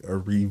kind of like a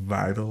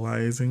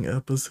revitalizing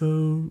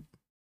episode.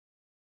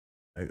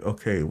 Like,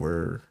 okay,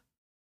 we're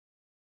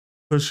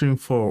pushing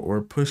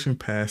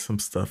past some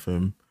stuff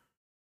and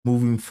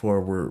moving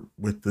forward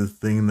with the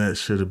thing that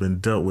should have been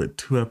dealt with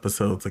 2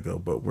 episodes ago,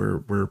 but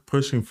we're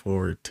pushing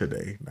forward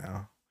today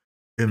now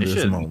in They this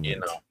should,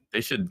 moment.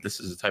 they should. This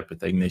is the type of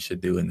thing they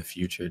should do in the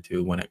future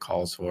too when it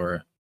calls for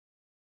it,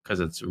 because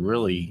it's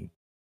really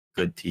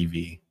good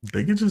TV.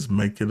 They could just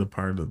make it a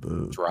part of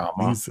the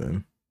Drama.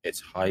 season. It's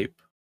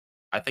hype.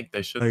 I think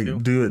they should too.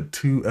 Like do it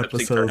 2 Lip sync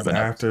episodes tournament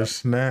after episode.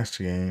 Snatch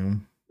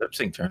Game. Lip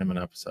sync tournament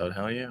episode.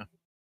 Hell yeah.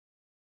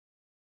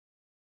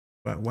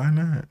 But why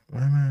not?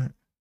 Why not?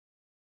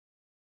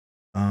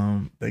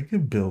 They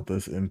could build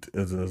this into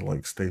as a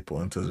like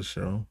staple into the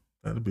show.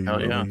 That'd be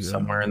Hell yeah. really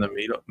Somewhere in the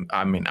middle.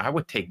 I mean, I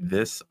would take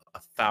this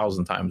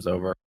 1,000 times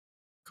over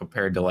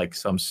compared to like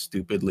some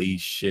stupidly,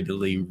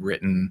 shittily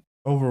written,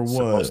 over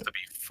supposed what? to be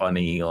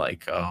funny,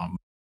 like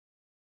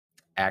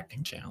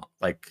acting challenge.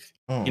 Like,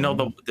 you know,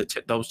 Oh.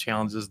 those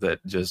challenges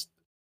that just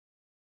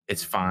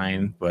it's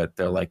fine, but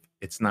they're like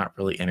it's not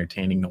really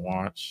entertaining to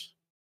watch,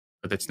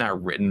 but it's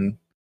not written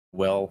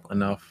well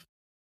enough.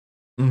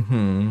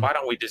 Mm-hmm. Why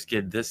don't we just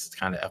get this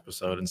kind of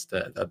episode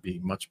instead? That'd be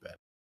much better.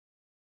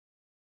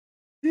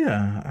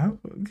 Yeah,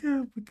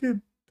 yeah, we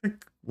could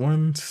take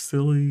one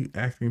silly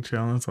acting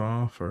challenge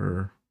off,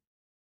 or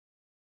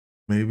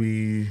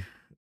maybe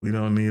we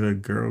don't need a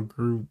girl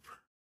group.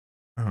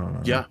 I don't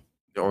know. Yeah.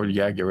 Or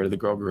yeah, get rid of the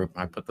girl group.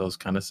 I put those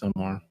kind of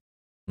similar.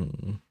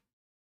 Mm.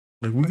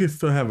 Like we could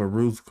still have a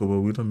rules school,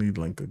 but we don't need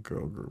like a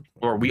girl group.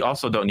 Or we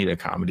also don't need a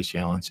comedy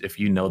challenge if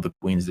you know the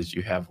queens that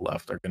you have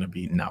left are going to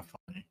be not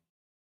funny.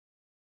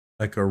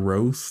 Like a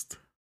roast.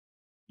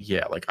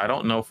 Yeah, like I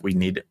don't know if we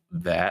need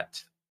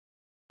that.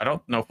 I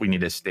don't know if we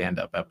need a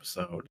stand-up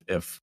episode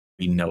if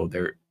we know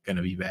they're going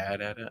to be bad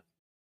at it.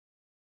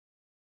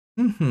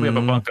 We have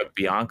a bunch of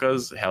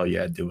Biancas. Hell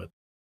yeah, do it.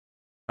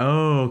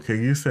 Oh, okay.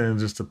 You're saying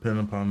just depend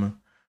upon the.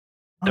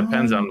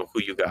 Depends on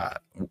who you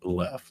got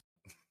left.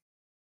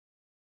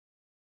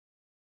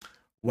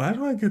 Why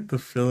do I get the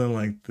feeling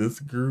like this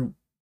group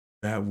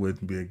that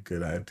wouldn't be a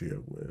good idea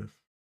with?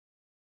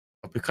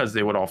 Because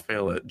they would all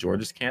fail it.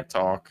 Georges can't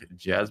talk.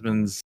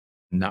 Jasmine's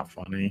not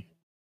funny.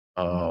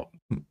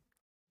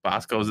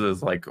 Bosco's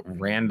is like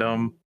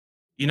random.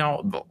 You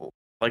know,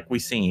 like we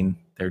seen,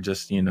 they're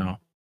just, you know,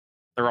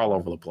 they're all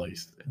over the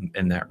place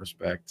in that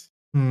respect.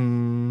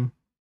 Yeah.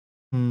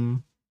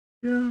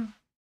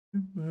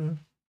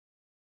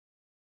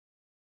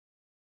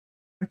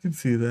 I can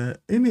see that.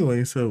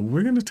 Anyway, so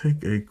we're going to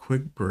take a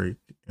quick break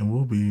and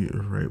we'll be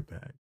right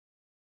back.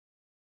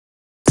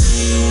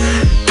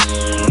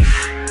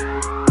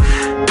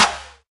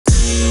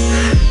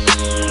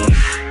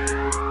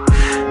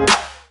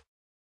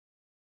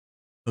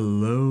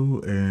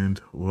 Hello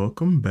and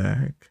welcome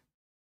back.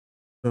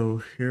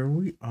 So here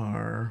we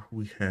are.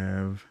 We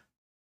have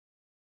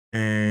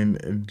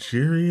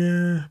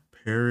Angeria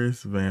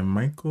Paris Van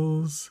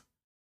Michaels,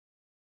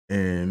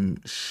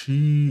 and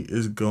she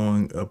is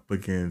going up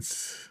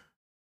against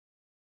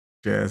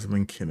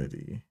Jasmine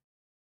Kennedy.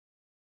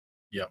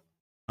 Yep.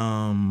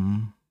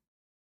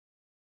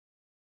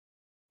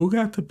 Who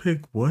got to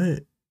pick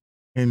what?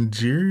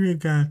 Angeria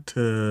got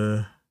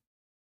to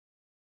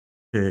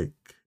pick,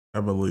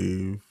 I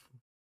believe,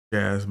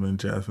 Jasmine.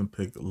 Jasmine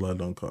picked Love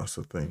Don't Cost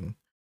a Thing.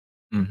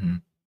 Mm-hmm.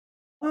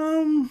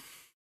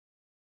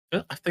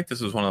 I think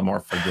this was one of the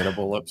more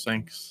forgettable lip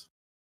syncs.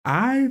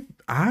 I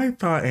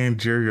thought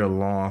Angeria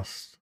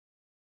lost.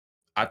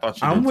 I thought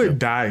she I'm did with too.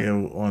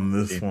 Dio on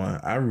this one.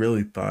 I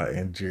really thought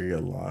Angeria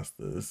lost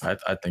this. I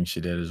think she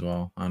did as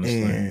well,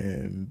 honestly.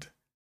 And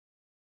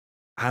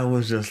I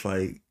was just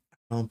like,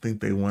 I don't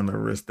think they want to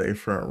risk their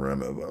front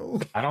runner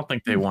though. I don't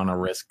think they want to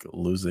risk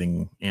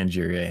losing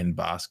Angeria and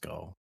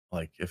Bosco,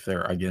 like if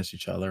they're against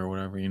each other or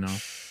whatever, you know.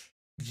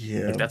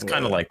 Yeah, like that's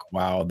kind of like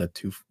wow, the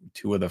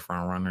two of the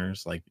front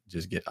runners like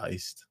just get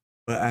iced.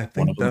 But I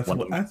think that's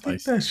what I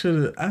think that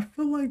should. I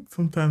feel like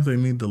sometimes they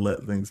need to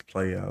let things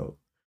play out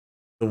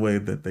the way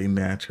that they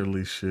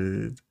naturally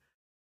should,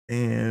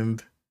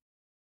 and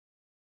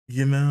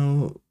you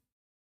know,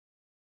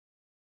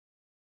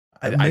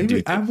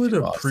 maybe I would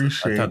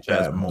appreciate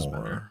that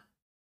more.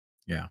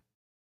 Yeah.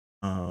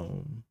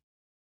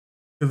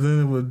 Because then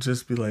it would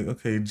just be like,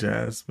 okay,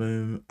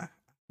 Jasmine. I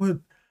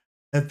would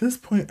at this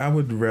point, I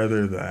would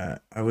rather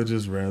that. I would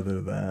just rather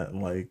that.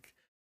 Like,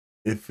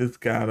 if it's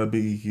gotta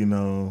be, you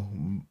know,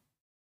 and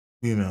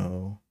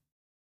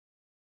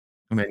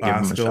then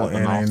Bosco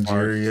and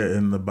Angeria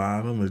in the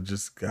bottom, it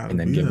just gotta and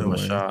then be give that them a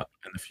way. shot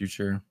in the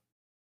future.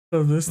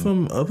 So there's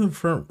some other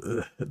front.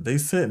 They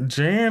sent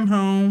Jan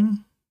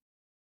home.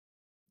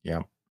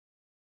 Yeah.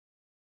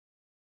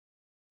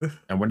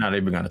 And we're not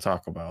even going to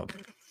talk about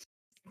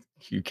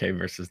UK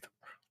versus.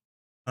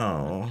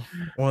 Oh,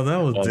 well, that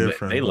was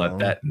different. They let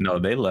that. No,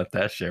 they let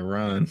that shit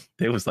run.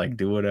 They was like,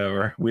 do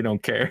whatever. We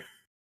don't care.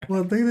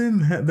 Well, they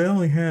didn't have. They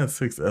only had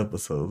 6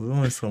 episodes. There's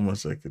only so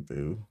much they could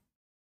do.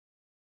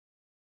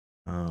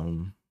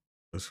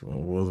 Which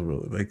one was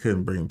really? They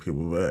couldn't bring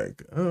people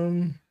back.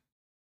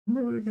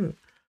 Really good.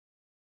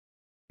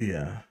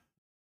 Yeah.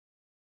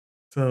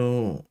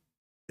 So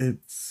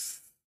it's.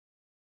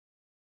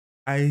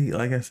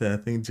 Like I said,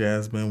 I think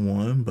Jasmine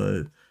won,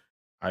 but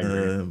I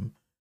agree.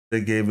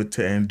 They gave it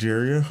to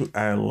Angeria. Who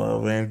I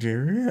love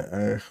Angeria.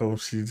 I hope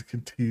she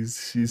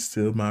continues. She's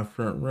still my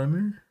front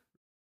runner.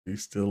 She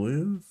still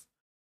is.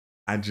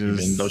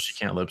 Even though she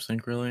can't lip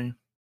sync, really.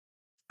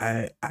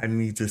 I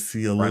need to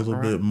see a little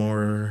bit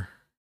more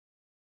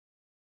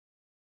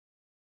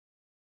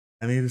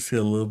I need to see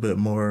a little bit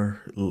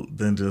more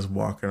than just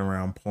walking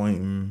around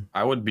pointing.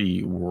 I would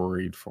be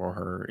worried for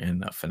her in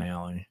the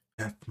finale,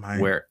 That's my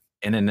where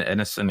in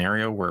a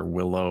scenario where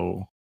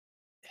Willow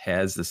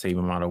has the same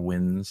amount of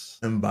wins,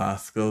 and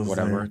Bosco's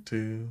there whatever,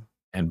 too.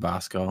 and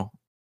Bosco,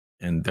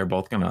 and they're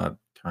both gonna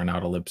turn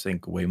out a lip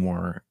sync way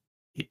more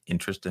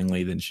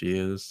interestingly than she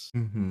is,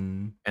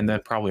 Mm-hmm. and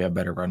then probably have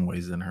better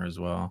runways than her as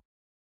well,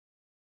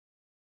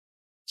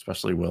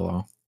 especially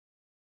Willow.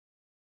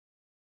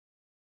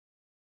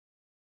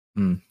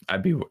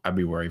 I'd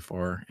be worried for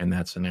her in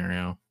that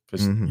scenario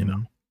because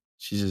Mm-hmm.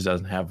 she just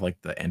doesn't have like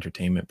the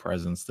entertainment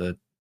presence that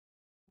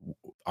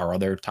our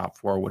other top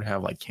four would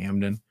have, like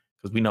Camden,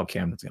 because we know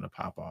Camden's gonna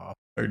pop off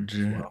Or as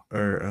well.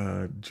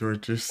 Or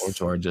Georges.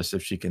 Georges,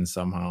 if she can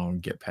somehow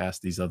get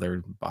past these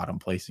other bottom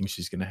placings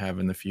she's gonna have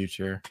in the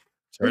future. I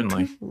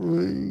Certainly. can't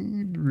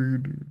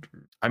wait.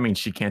 I mean,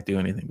 she can't do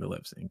anything but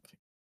lip sync.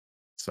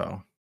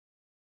 So,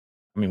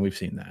 I mean, we've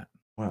seen that.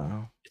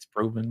 Wow. It's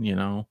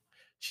proven.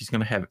 She's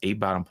gonna have 8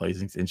 bottom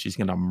placings and she's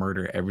gonna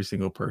murder every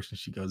single person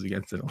she goes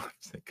against in a lip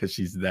sync because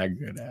she's that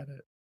good at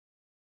it.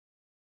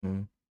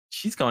 Mm.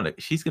 She's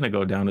gonna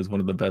go down as one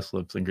of the best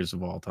lip syncers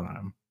of all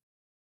time.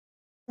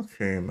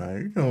 Okay, now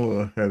you're going a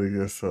little ahead of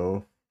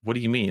yourself. What do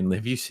you mean?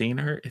 Have you seen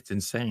her? It's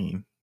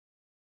insane.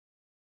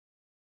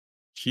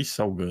 She's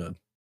so good.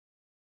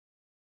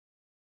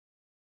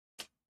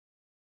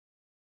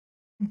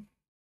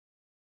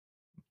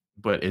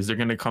 But is there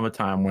gonna come a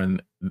time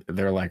when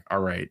they're like, all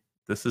right,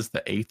 this is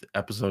the 8th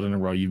episode in a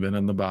row you've been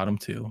in the bottom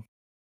 2.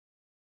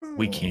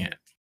 We Oh, can't.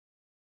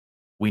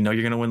 We know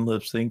you're gonna win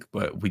lip sync,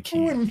 but we I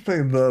can't. wouldn't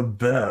say the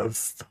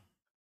best.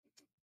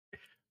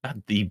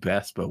 Not the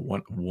best, but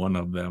one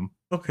of them.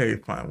 Okay,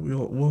 fine.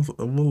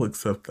 We'll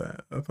accept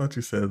that. I thought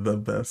you said the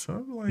best. So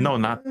I'm like, No,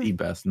 not the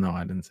best. No,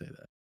 I didn't say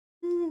that.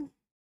 mm,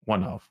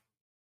 One of.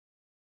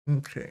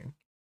 okay.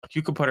 Like,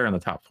 you could put her in the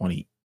top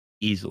 20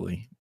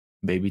 easily.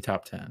 Maybe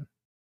top 10.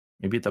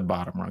 Maybe at the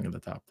bottom rung of the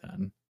top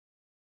 10.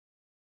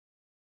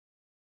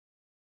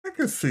 I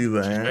can see She's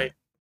that. great.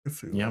 I can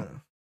see Yep.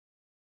 that.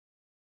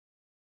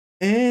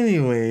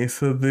 Anyway,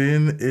 so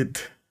then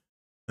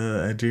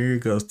Angeria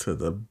goes to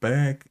the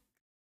back,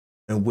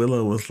 and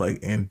Willow was like,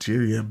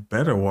 Angeria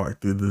better walk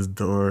through this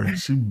door.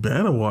 She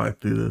better walk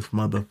through this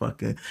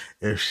motherfucking.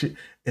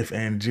 If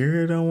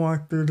Angeria don't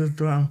walk through this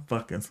door, I'm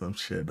fucking some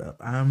shit up.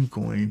 I'm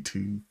going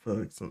to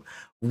fuck some.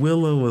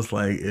 Willow was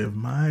like, if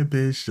my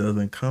bitch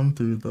doesn't come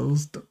through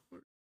those doors,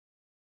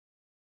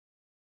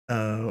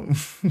 I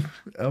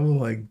was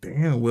like,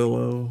 damn,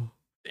 Willow.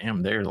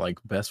 Damn, they're like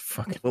best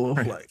fucking Willow's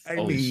friends. like, I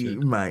Holy need shit.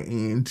 my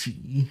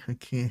Angie. I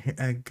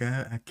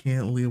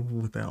can't live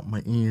without my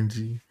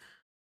Angie.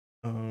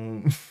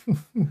 But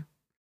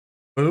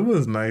it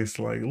was nice.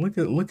 Like, look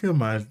at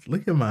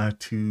my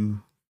two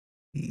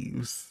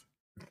thieves.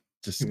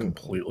 Just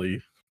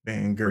completely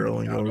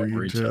Fangirling out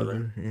over each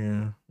other.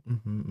 Yeah.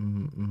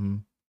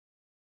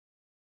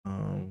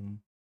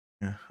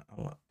 Yeah,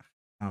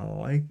 I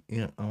like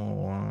it a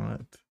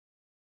lot.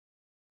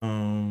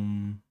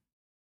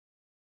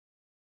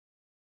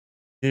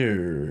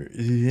 Here,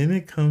 then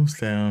it comes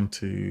down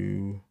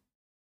to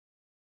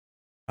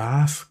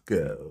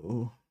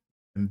Bosco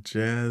and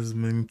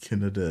Jasmine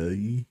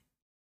Kennedy.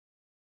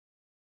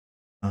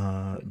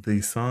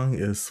 The song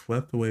is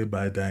Swept Away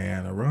by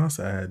Diana Ross.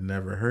 I had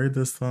never heard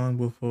this song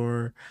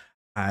before.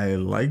 I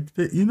liked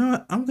it. You know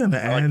what? I'm gonna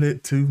add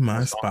it to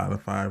my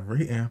Spotify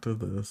right after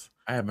this.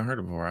 I haven't heard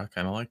it before. I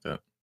kind of liked it.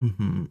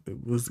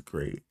 It was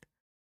great.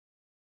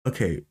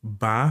 Okay,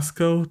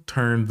 Bosco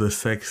turned the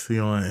sexy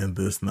on in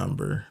this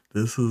number.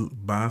 This is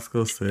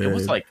Bosco said It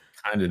was like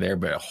kind of there,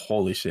 but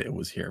holy shit, it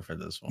was here for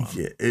this one.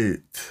 Yeah,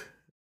 it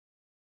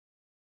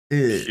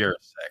pure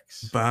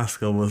sex.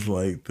 Bosco was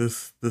like,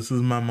 this is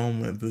my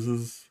moment. This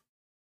is.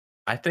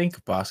 I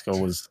think Bosco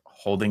was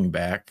holding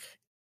back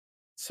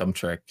some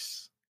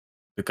tricks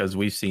because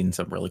we've seen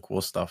some really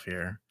cool stuff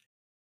here.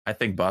 I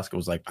think Bosco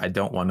was like, I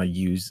don't want to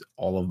use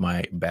all of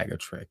my bag of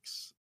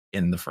tricks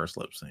in the first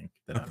lip sync.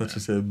 I thought you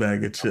said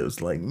bag of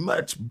chips, like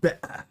much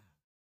better.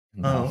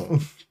 No.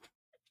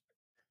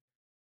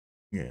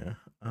 Yeah.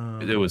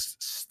 It was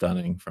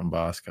stunning from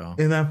Bosco.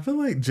 And I feel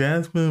like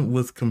Jasmine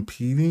was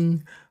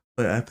competing,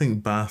 but I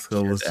think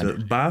Bosco was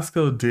just,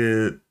 Bosco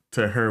did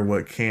to her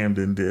what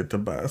Camden did to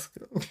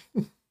Bosco.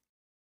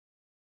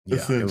 Yeah,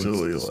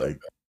 essentially, like,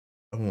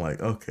 I'm like,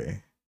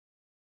 okay.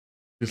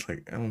 Just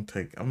like I'm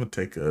gonna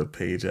take a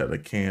page out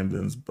of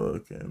Camden's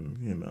book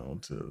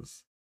and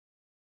just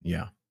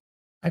yeah.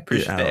 I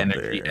appreciate the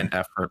energy and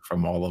effort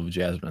from all of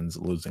Jasmine's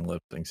losing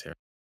lip syncs here.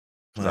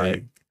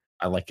 Like,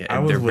 I like it. I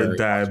was with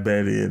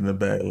Diabetti in the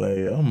back, like,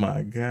 oh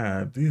my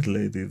god, these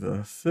ladies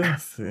are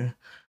sexy.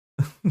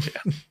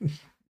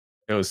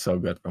 It was so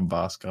good from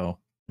Bosco.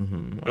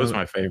 It was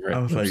my favorite. I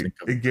was like,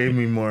 it gave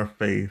me more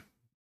faith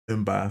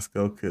than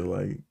Bosco could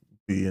like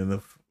be in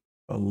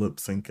a lip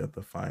sync at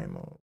the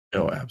final.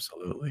 Oh,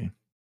 absolutely.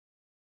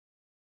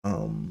 I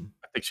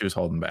think she was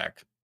holding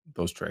back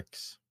those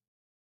tricks.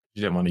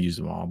 She didn't want to use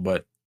them all,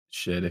 but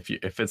shit, if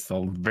it's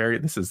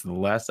this is the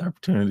last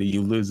opportunity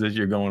you lose this,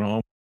 you're going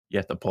home. You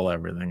have to pull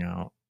everything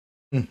out.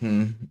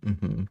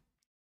 Mm-hmm.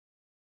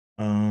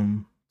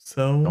 Don't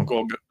So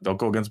go don't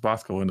go against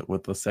Bosco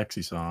with the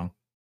sexy song.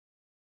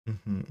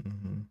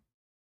 mm-hmm.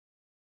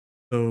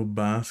 So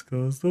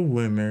Bosco's the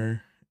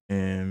winner,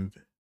 and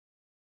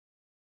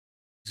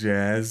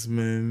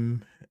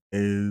Jasmine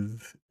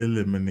is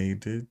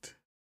eliminated.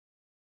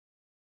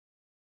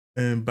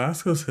 And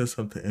Bosco says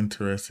something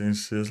interesting.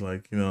 She's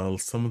like,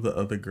 some of the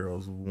other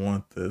girls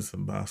want this,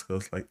 and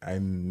Bosco's like, I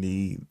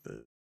need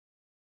this.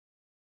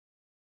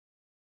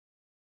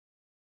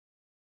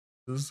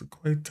 This is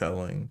quite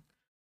telling.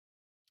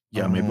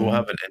 Yeah, maybe we'll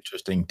have an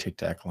interesting Tic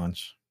Tac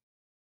lunch.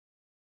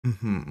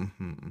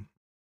 Mm-hmm.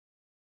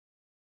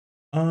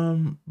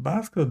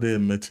 Bosco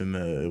did mention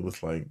that it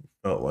was like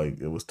felt like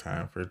it was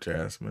time for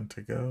Jasmine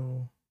to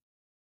go.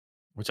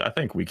 Which I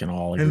think we can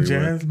all And agree with.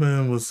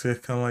 Jasmine was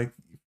just kind of like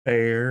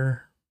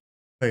fair.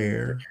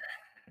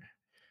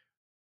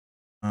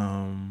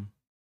 Um,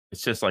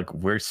 It's just like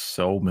we're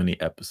so many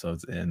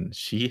episodes in.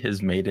 She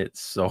has made it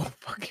so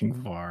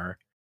fucking far.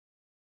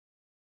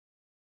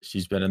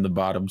 She's been in the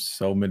bottom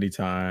so many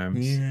times.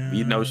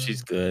 We know yeah,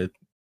 she's good.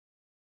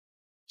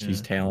 She's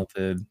yeah.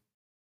 talented,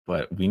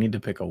 but we need to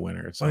pick a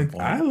winner at some Like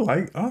point. I don't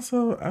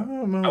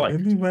I know like her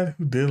too. anybody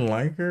who didn't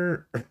like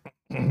her.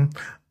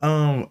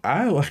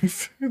 I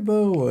liked her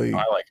though. I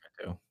Like like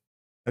her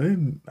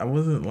too. I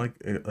wasn't like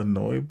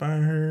annoyed by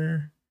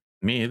her.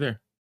 Me either.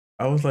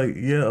 I was like,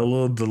 yeah, a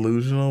little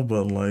delusional,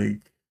 but like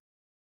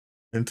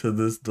into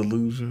this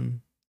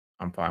delusion.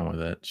 I'm fine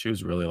with it. She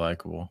was really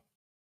likable.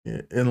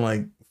 Yeah, and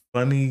like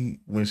funny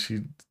when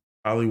she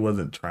probably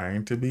wasn't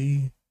trying to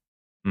be,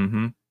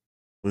 Mm-hmm.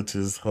 which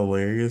is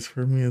hilarious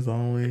for me as It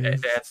always.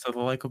 adds to the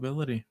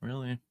likability,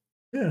 really.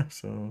 Yeah,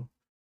 so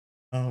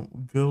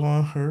good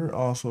on her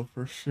also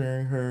for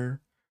sharing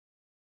her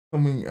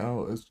coming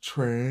out as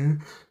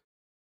trans.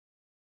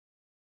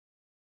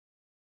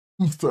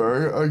 I'm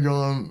sorry, I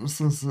yawned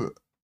since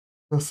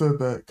I said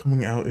that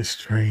coming out as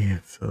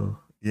trans. So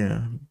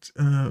yeah,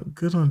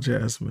 good on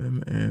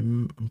Jasmine,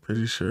 and I'm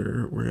pretty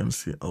sure we're gonna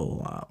see a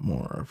lot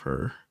more of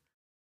her.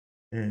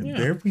 And Yeah.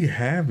 there we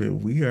have it.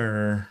 We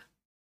are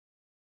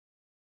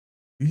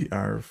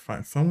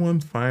fine. Someone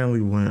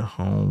finally went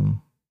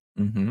home.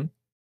 Mm-hmm.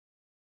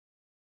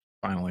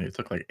 Finally, it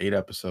took like 8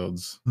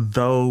 episodes.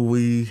 Though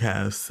we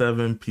have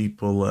 7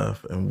 people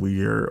left, and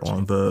we are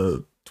on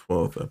the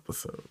 12th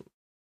episode.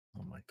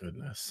 Oh my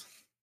goodness.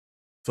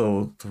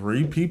 So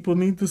 3 people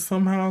need to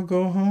somehow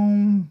go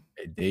home.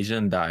 Hey, Deja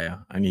and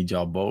Daya, I need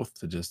y'all both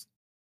to just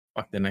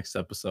fuck the next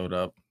episode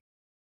up.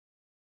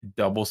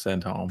 Double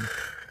send home.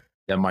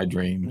 That my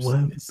dreams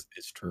What?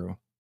 is true.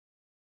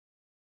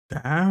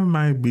 That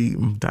might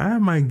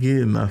get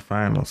in the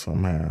final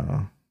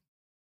somehow.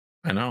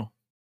 I know.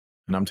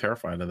 And I'm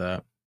terrified of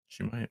that.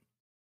 She might.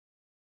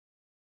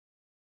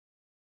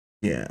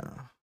 Yeah.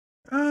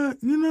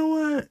 You know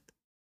what?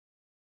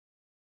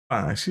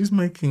 Fine. She's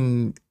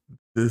making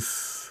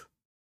this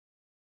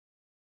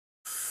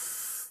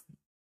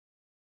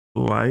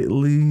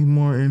slightly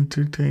more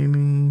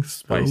entertaining,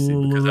 still a Spicy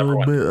because little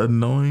everyone bit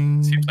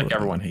annoying. seems like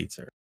everyone hates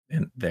her.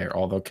 And there,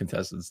 all the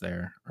contestants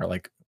there are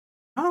like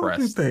I don't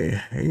think pressed. they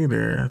hate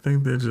her. I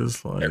think they're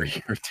just They're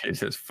like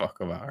irritated as fuck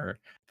about her.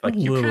 a Like,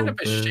 you're little kind of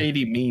a bit.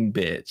 shady, mean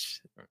bitch.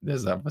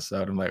 This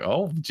episode, I'm like,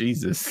 oh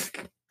Jesus.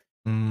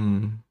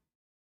 Mm,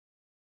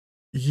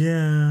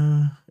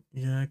 yeah,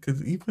 yeah.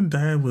 Because even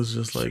Dad was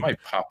just She like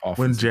might pop off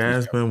in when some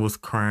future. Jasmine was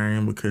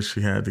crying because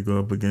she had to go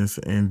up against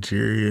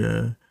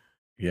Angeria.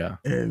 Yeah.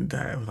 And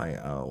Dad was like,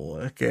 "Oh,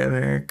 look at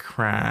her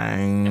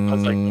And I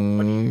was like,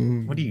 what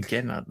are crying." you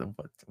getting at?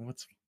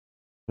 What's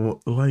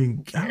Well, who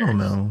like I don't cares?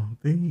 know.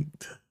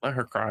 Let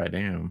her cry,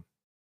 damn.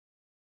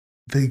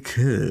 They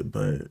could,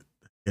 but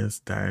I guess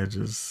Dad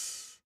just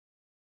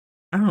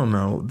I don't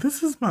know.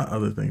 This is my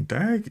other thing.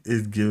 Dag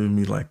is giving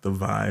me like the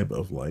vibe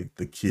of like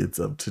the kids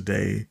of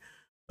today,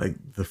 like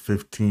the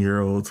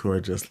 15-year-olds who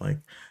are just like,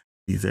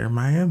 these are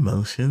my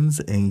emotions,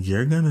 and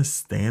you're gonna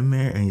stand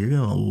there and you're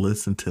gonna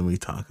listen to me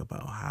talk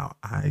about how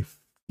I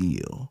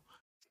feel.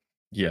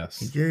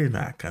 Yes. You're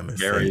not gonna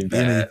say Very that.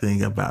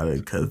 anything about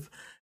it because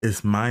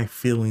it's my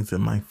feelings,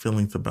 and my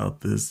feelings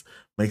about this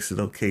makes it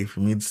okay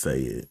for me to say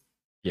it.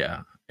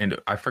 Yeah. And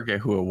I forget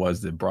who it was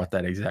that brought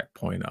that exact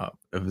point up.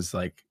 It was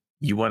like,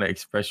 you want to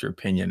express your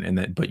opinion and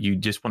then, but you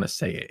just want to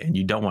say it and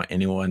you don't want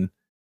anyone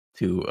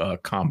to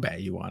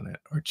combat you on it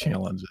or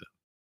challenge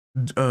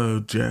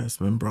it.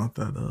 Jasmine brought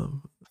that up.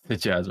 The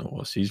Jasmine,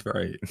 well, she's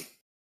right.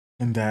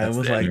 And Dad That's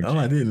was the like, energy. "Oh,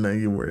 I didn't know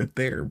you were a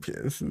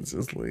therapist." It's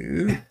just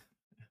like,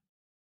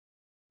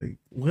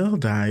 well,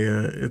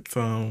 Daya, it's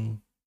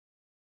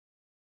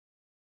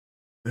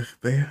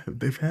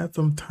they've had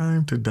some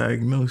time to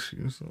diagnose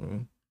you,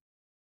 so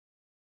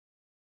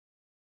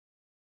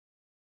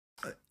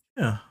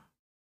yeah,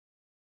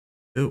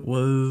 it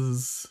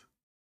was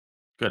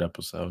Good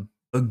episode.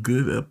 a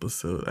good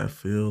episode. I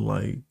feel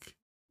like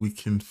we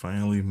can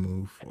finally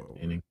move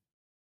forward.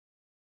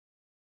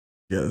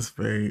 Yes,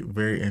 very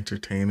very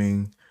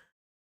entertaining.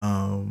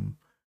 Um,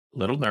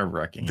 Little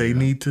nerve-wracking They even.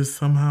 need to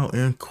somehow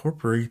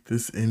incorporate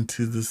this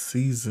into the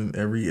season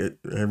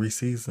every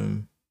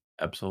season.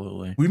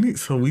 Absolutely. We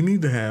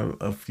need to have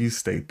a few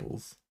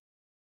staples.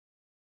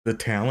 The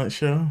talent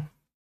show.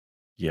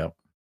 Yep.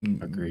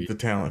 Agreed. The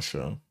talent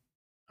show.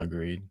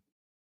 Agreed.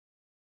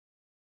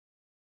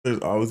 There's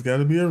always got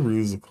to be a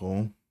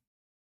musical.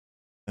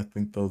 I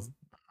think those.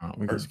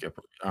 We could skip.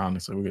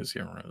 Honestly, we could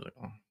skip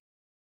musical.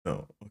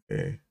 No,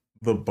 okay.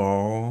 The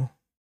ball.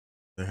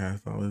 There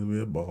has to always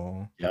be a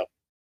ball. Yep.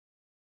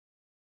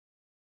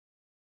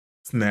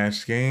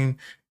 Snatch Game.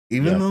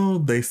 Even though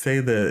they say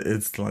that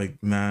it's like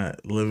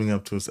not living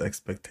up to its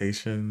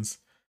expectations,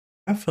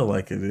 I feel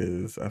like it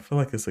is. I feel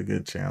like it's a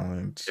good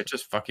challenge. They're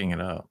just fucking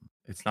it up.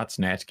 It's not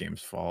Snatch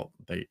Game's fault.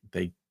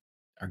 They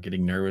are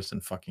getting nervous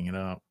and fucking it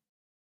up.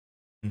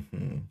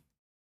 Mm-hmm.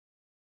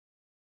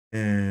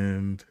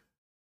 And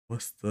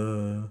what's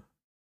the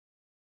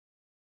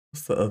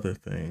other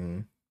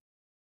thing?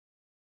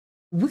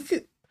 We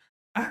could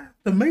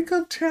the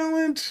makeup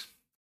challenge.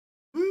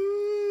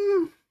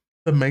 The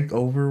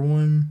makeover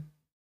one.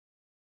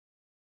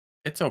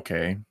 It's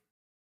okay.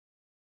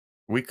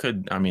 We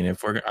could. I mean,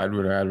 I'd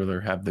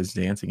rather have this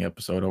dancing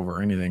episode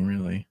over anything,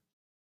 really.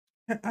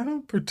 I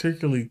don't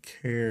particularly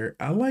care.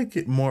 I like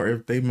it more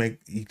if they make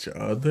each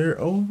other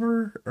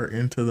over or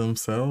into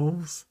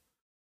themselves.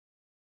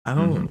 I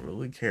don't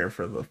really care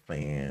for the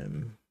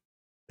fan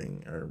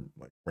thing or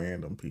like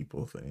random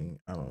people thing.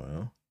 I don't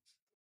know.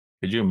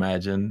 Could you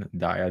imagine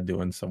Daya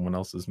doing someone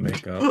else's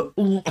makeup?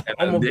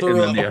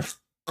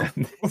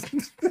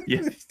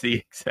 Yeah, see,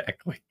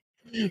 exactly.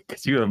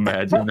 Could you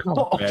imagine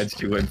how bad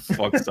she would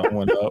fuck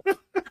someone up?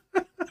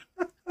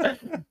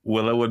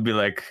 Willow would be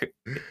like,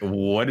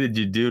 "What did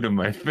you do to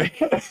my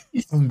face?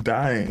 I'm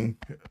dying."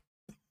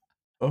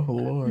 Oh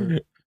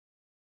Lord.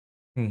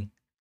 See,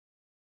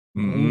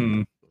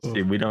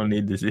 we don't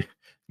need to see.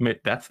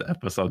 That's the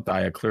episode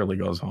Daya clearly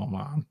goes home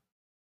on.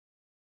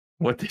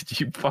 What did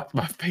you fuck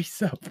my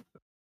face up?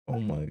 Oh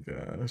my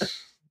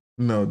gosh.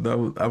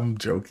 No, I'm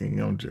joking.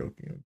 I'm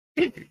joking.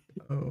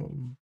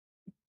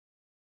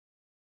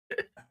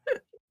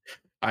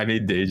 I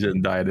need Deja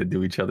and Daya to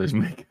do each other's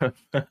makeup.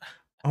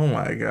 Oh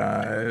my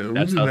god.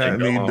 That's we do not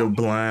need the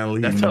blind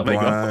leading the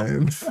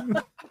blinds.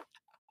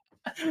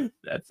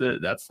 That's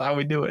it. That's how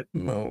we do it.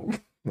 No.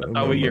 That's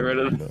how we get rid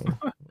of them.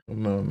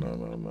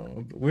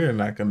 No. We're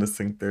not going to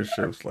sink their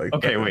ships like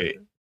okay, that. Wait.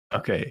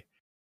 Okay.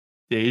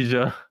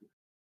 Deja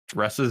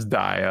dresses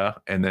Daya,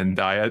 and then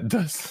Daya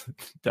does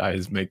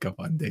Daya's makeup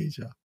on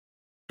Deja.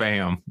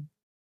 Bam.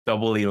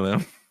 Double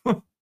elim.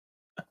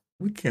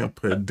 We can't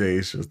put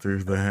Deja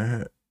through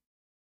that.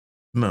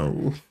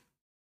 No.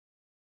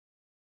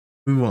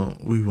 We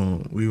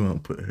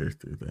won't put her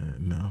through that.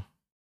 No.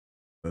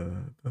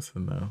 That's a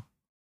no.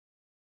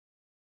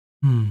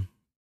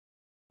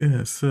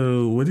 Yeah,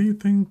 so what do you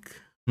think?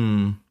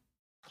 I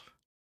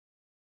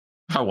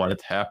want it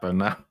to happen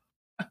now.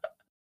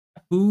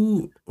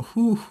 Who's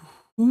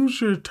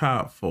your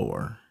top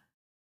 4?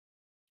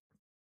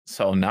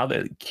 So now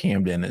that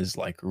Camden is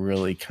like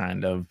really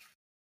kind of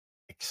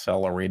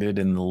accelerated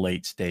in the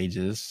late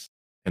stages,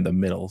 in the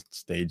middle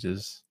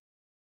stages.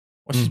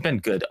 Well, she's been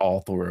good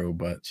all through,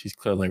 but she's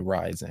clearly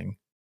rising.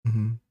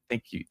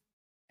 Thank you.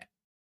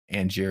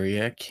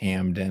 Angeria,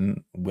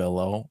 Camden,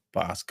 Willow,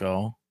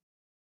 Bosco,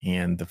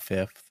 and the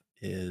 5th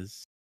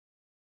is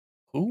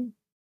who?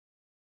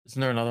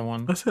 Isn't there another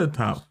one? I said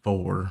top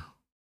 4.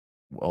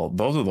 Well,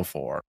 those are the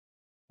 4,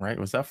 right?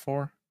 Was that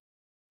 4?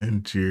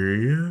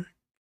 Angeria,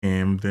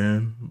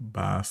 Camden,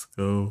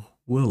 Bosco,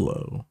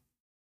 Willow.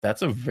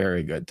 That's a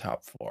very good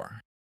top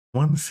 4. I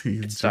want to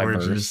see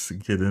Georges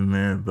get in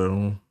there,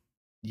 though.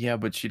 Yeah,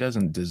 but she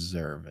doesn't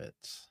deserve it.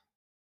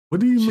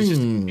 What do you mean? She's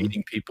just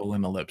beating people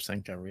in a lip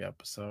sync every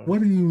episode.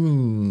 What do you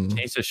mean? She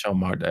needs to show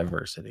more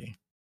diversity.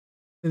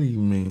 What do you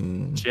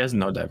mean? She has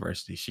no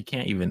diversity. She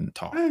can't even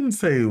talk. I didn't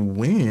say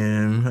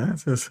win. I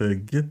just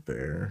said get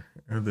there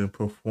or then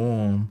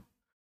perform.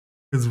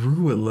 Because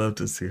Ru would love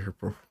to see her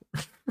perform.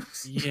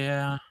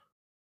 Yeah.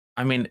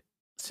 I mean,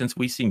 since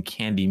we've seen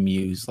Candy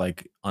Muse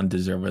like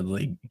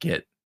undeservedly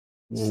get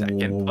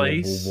second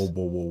place, I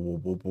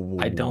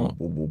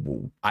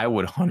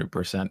would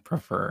 100%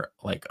 prefer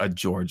like a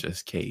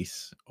Georgia's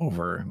case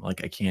over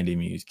like a Candy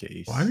Muse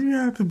case. Why do you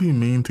have to be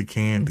mean to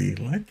Candy?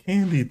 Let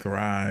Candy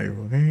thrive,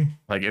 okay?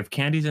 Like if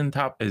Candy's in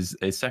top is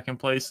second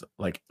place,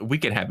 like we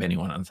could have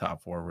anyone on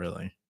top 4,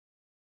 really.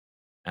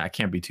 I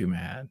can't be too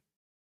mad.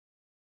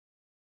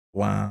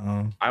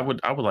 Wow. I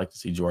would like to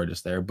see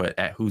Georgia's there, but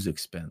at whose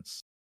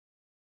expense?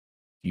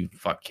 You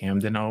fuck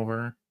Camden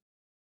over?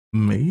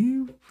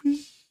 Maybe.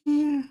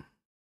 Do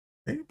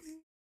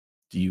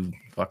you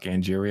fuck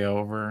Angeria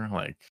over?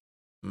 Like,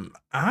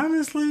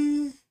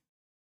 honestly,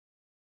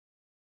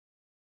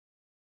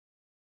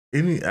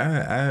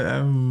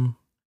 I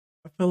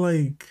feel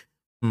like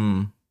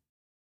you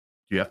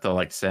have to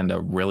like send a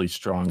really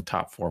strong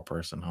top 4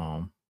 person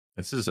home.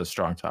 This is a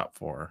strong top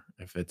 4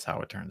 if it's how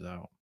it turns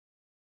out.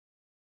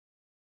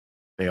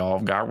 They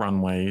all got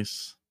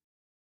runways.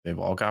 They've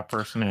all got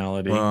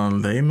personality.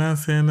 They not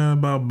saying that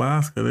about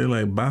Bosca. They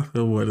like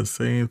Bosca wore the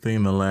same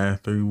thing the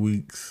last 3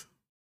 weeks.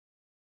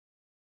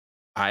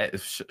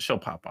 She'll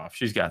pop off.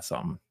 She's got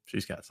something.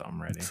 She's got something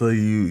ready. So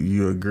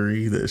you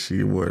agree that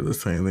she wore the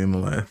same thing the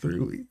last 3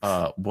 weeks?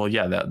 Well,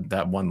 yeah,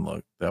 that one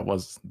look, that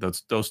was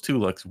those two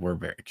looks were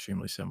very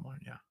extremely similar.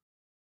 Yeah.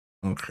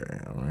 Okay,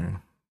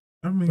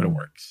 I mean, but it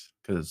works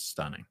because it's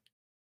stunning.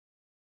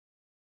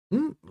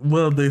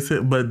 Well, they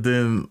said, but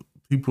then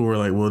people were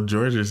like, "Well,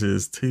 George's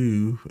is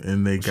too,"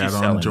 and they got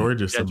on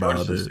George's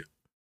about it.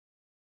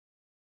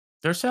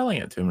 They're selling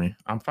it to me.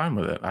 I'm fine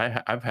with it.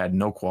 I've had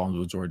no qualms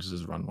with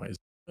George's runways.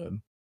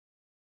 Good.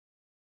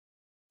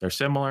 They're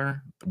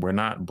similar. We're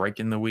not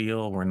breaking the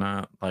wheel. We're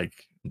not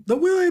like the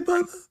wheel ain't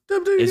but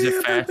is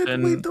it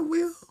fashion? The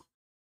wheel.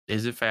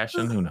 Is it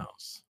fashion? Who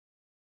knows?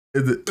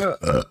 Is it?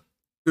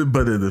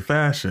 But is it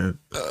fashion?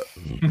 But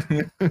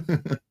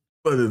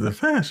is it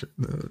fashion?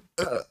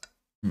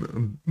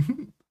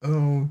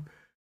 Oh,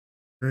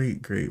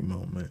 great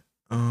moment.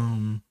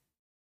 Yeah.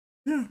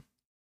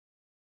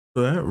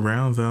 So that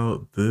rounds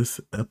out this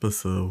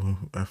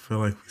episode. I feel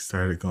like we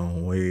started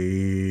going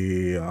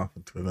way off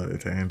into another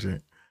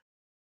tangent.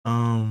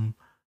 I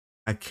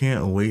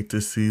can't wait to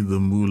see the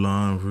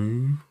Moulin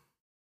Rouge.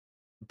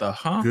 The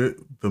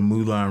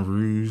Moulin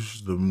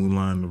Rouge, the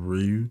Moulin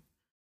Rouge.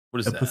 What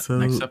is episode?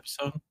 That? Next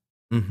episode?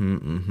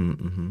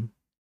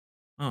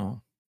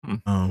 Oh.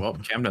 Well,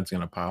 Camden's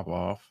gonna pop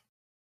off.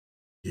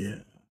 Yeah.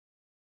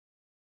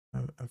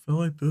 I feel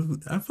like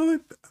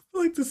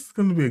this is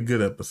gonna be a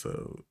good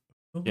episode.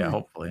 Yeah,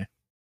 hopefully.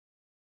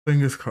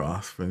 Fingers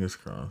crossed.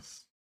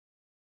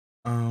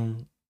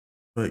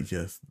 But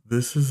yes,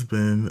 this has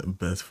been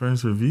Best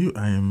Friends Review.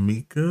 I am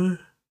Mika.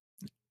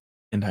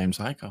 And I am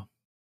Psycho.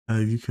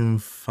 You can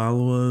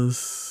follow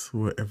us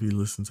wherever you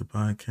listen to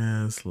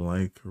podcasts,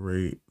 like,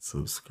 rate,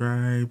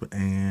 subscribe,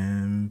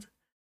 and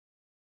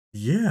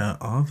yeah,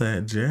 all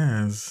that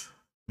jazz.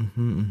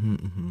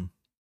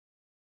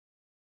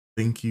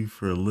 Thank you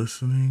for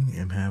listening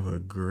and have a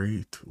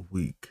great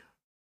week.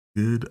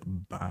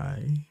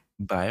 Goodbye.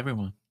 Bye,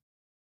 everyone.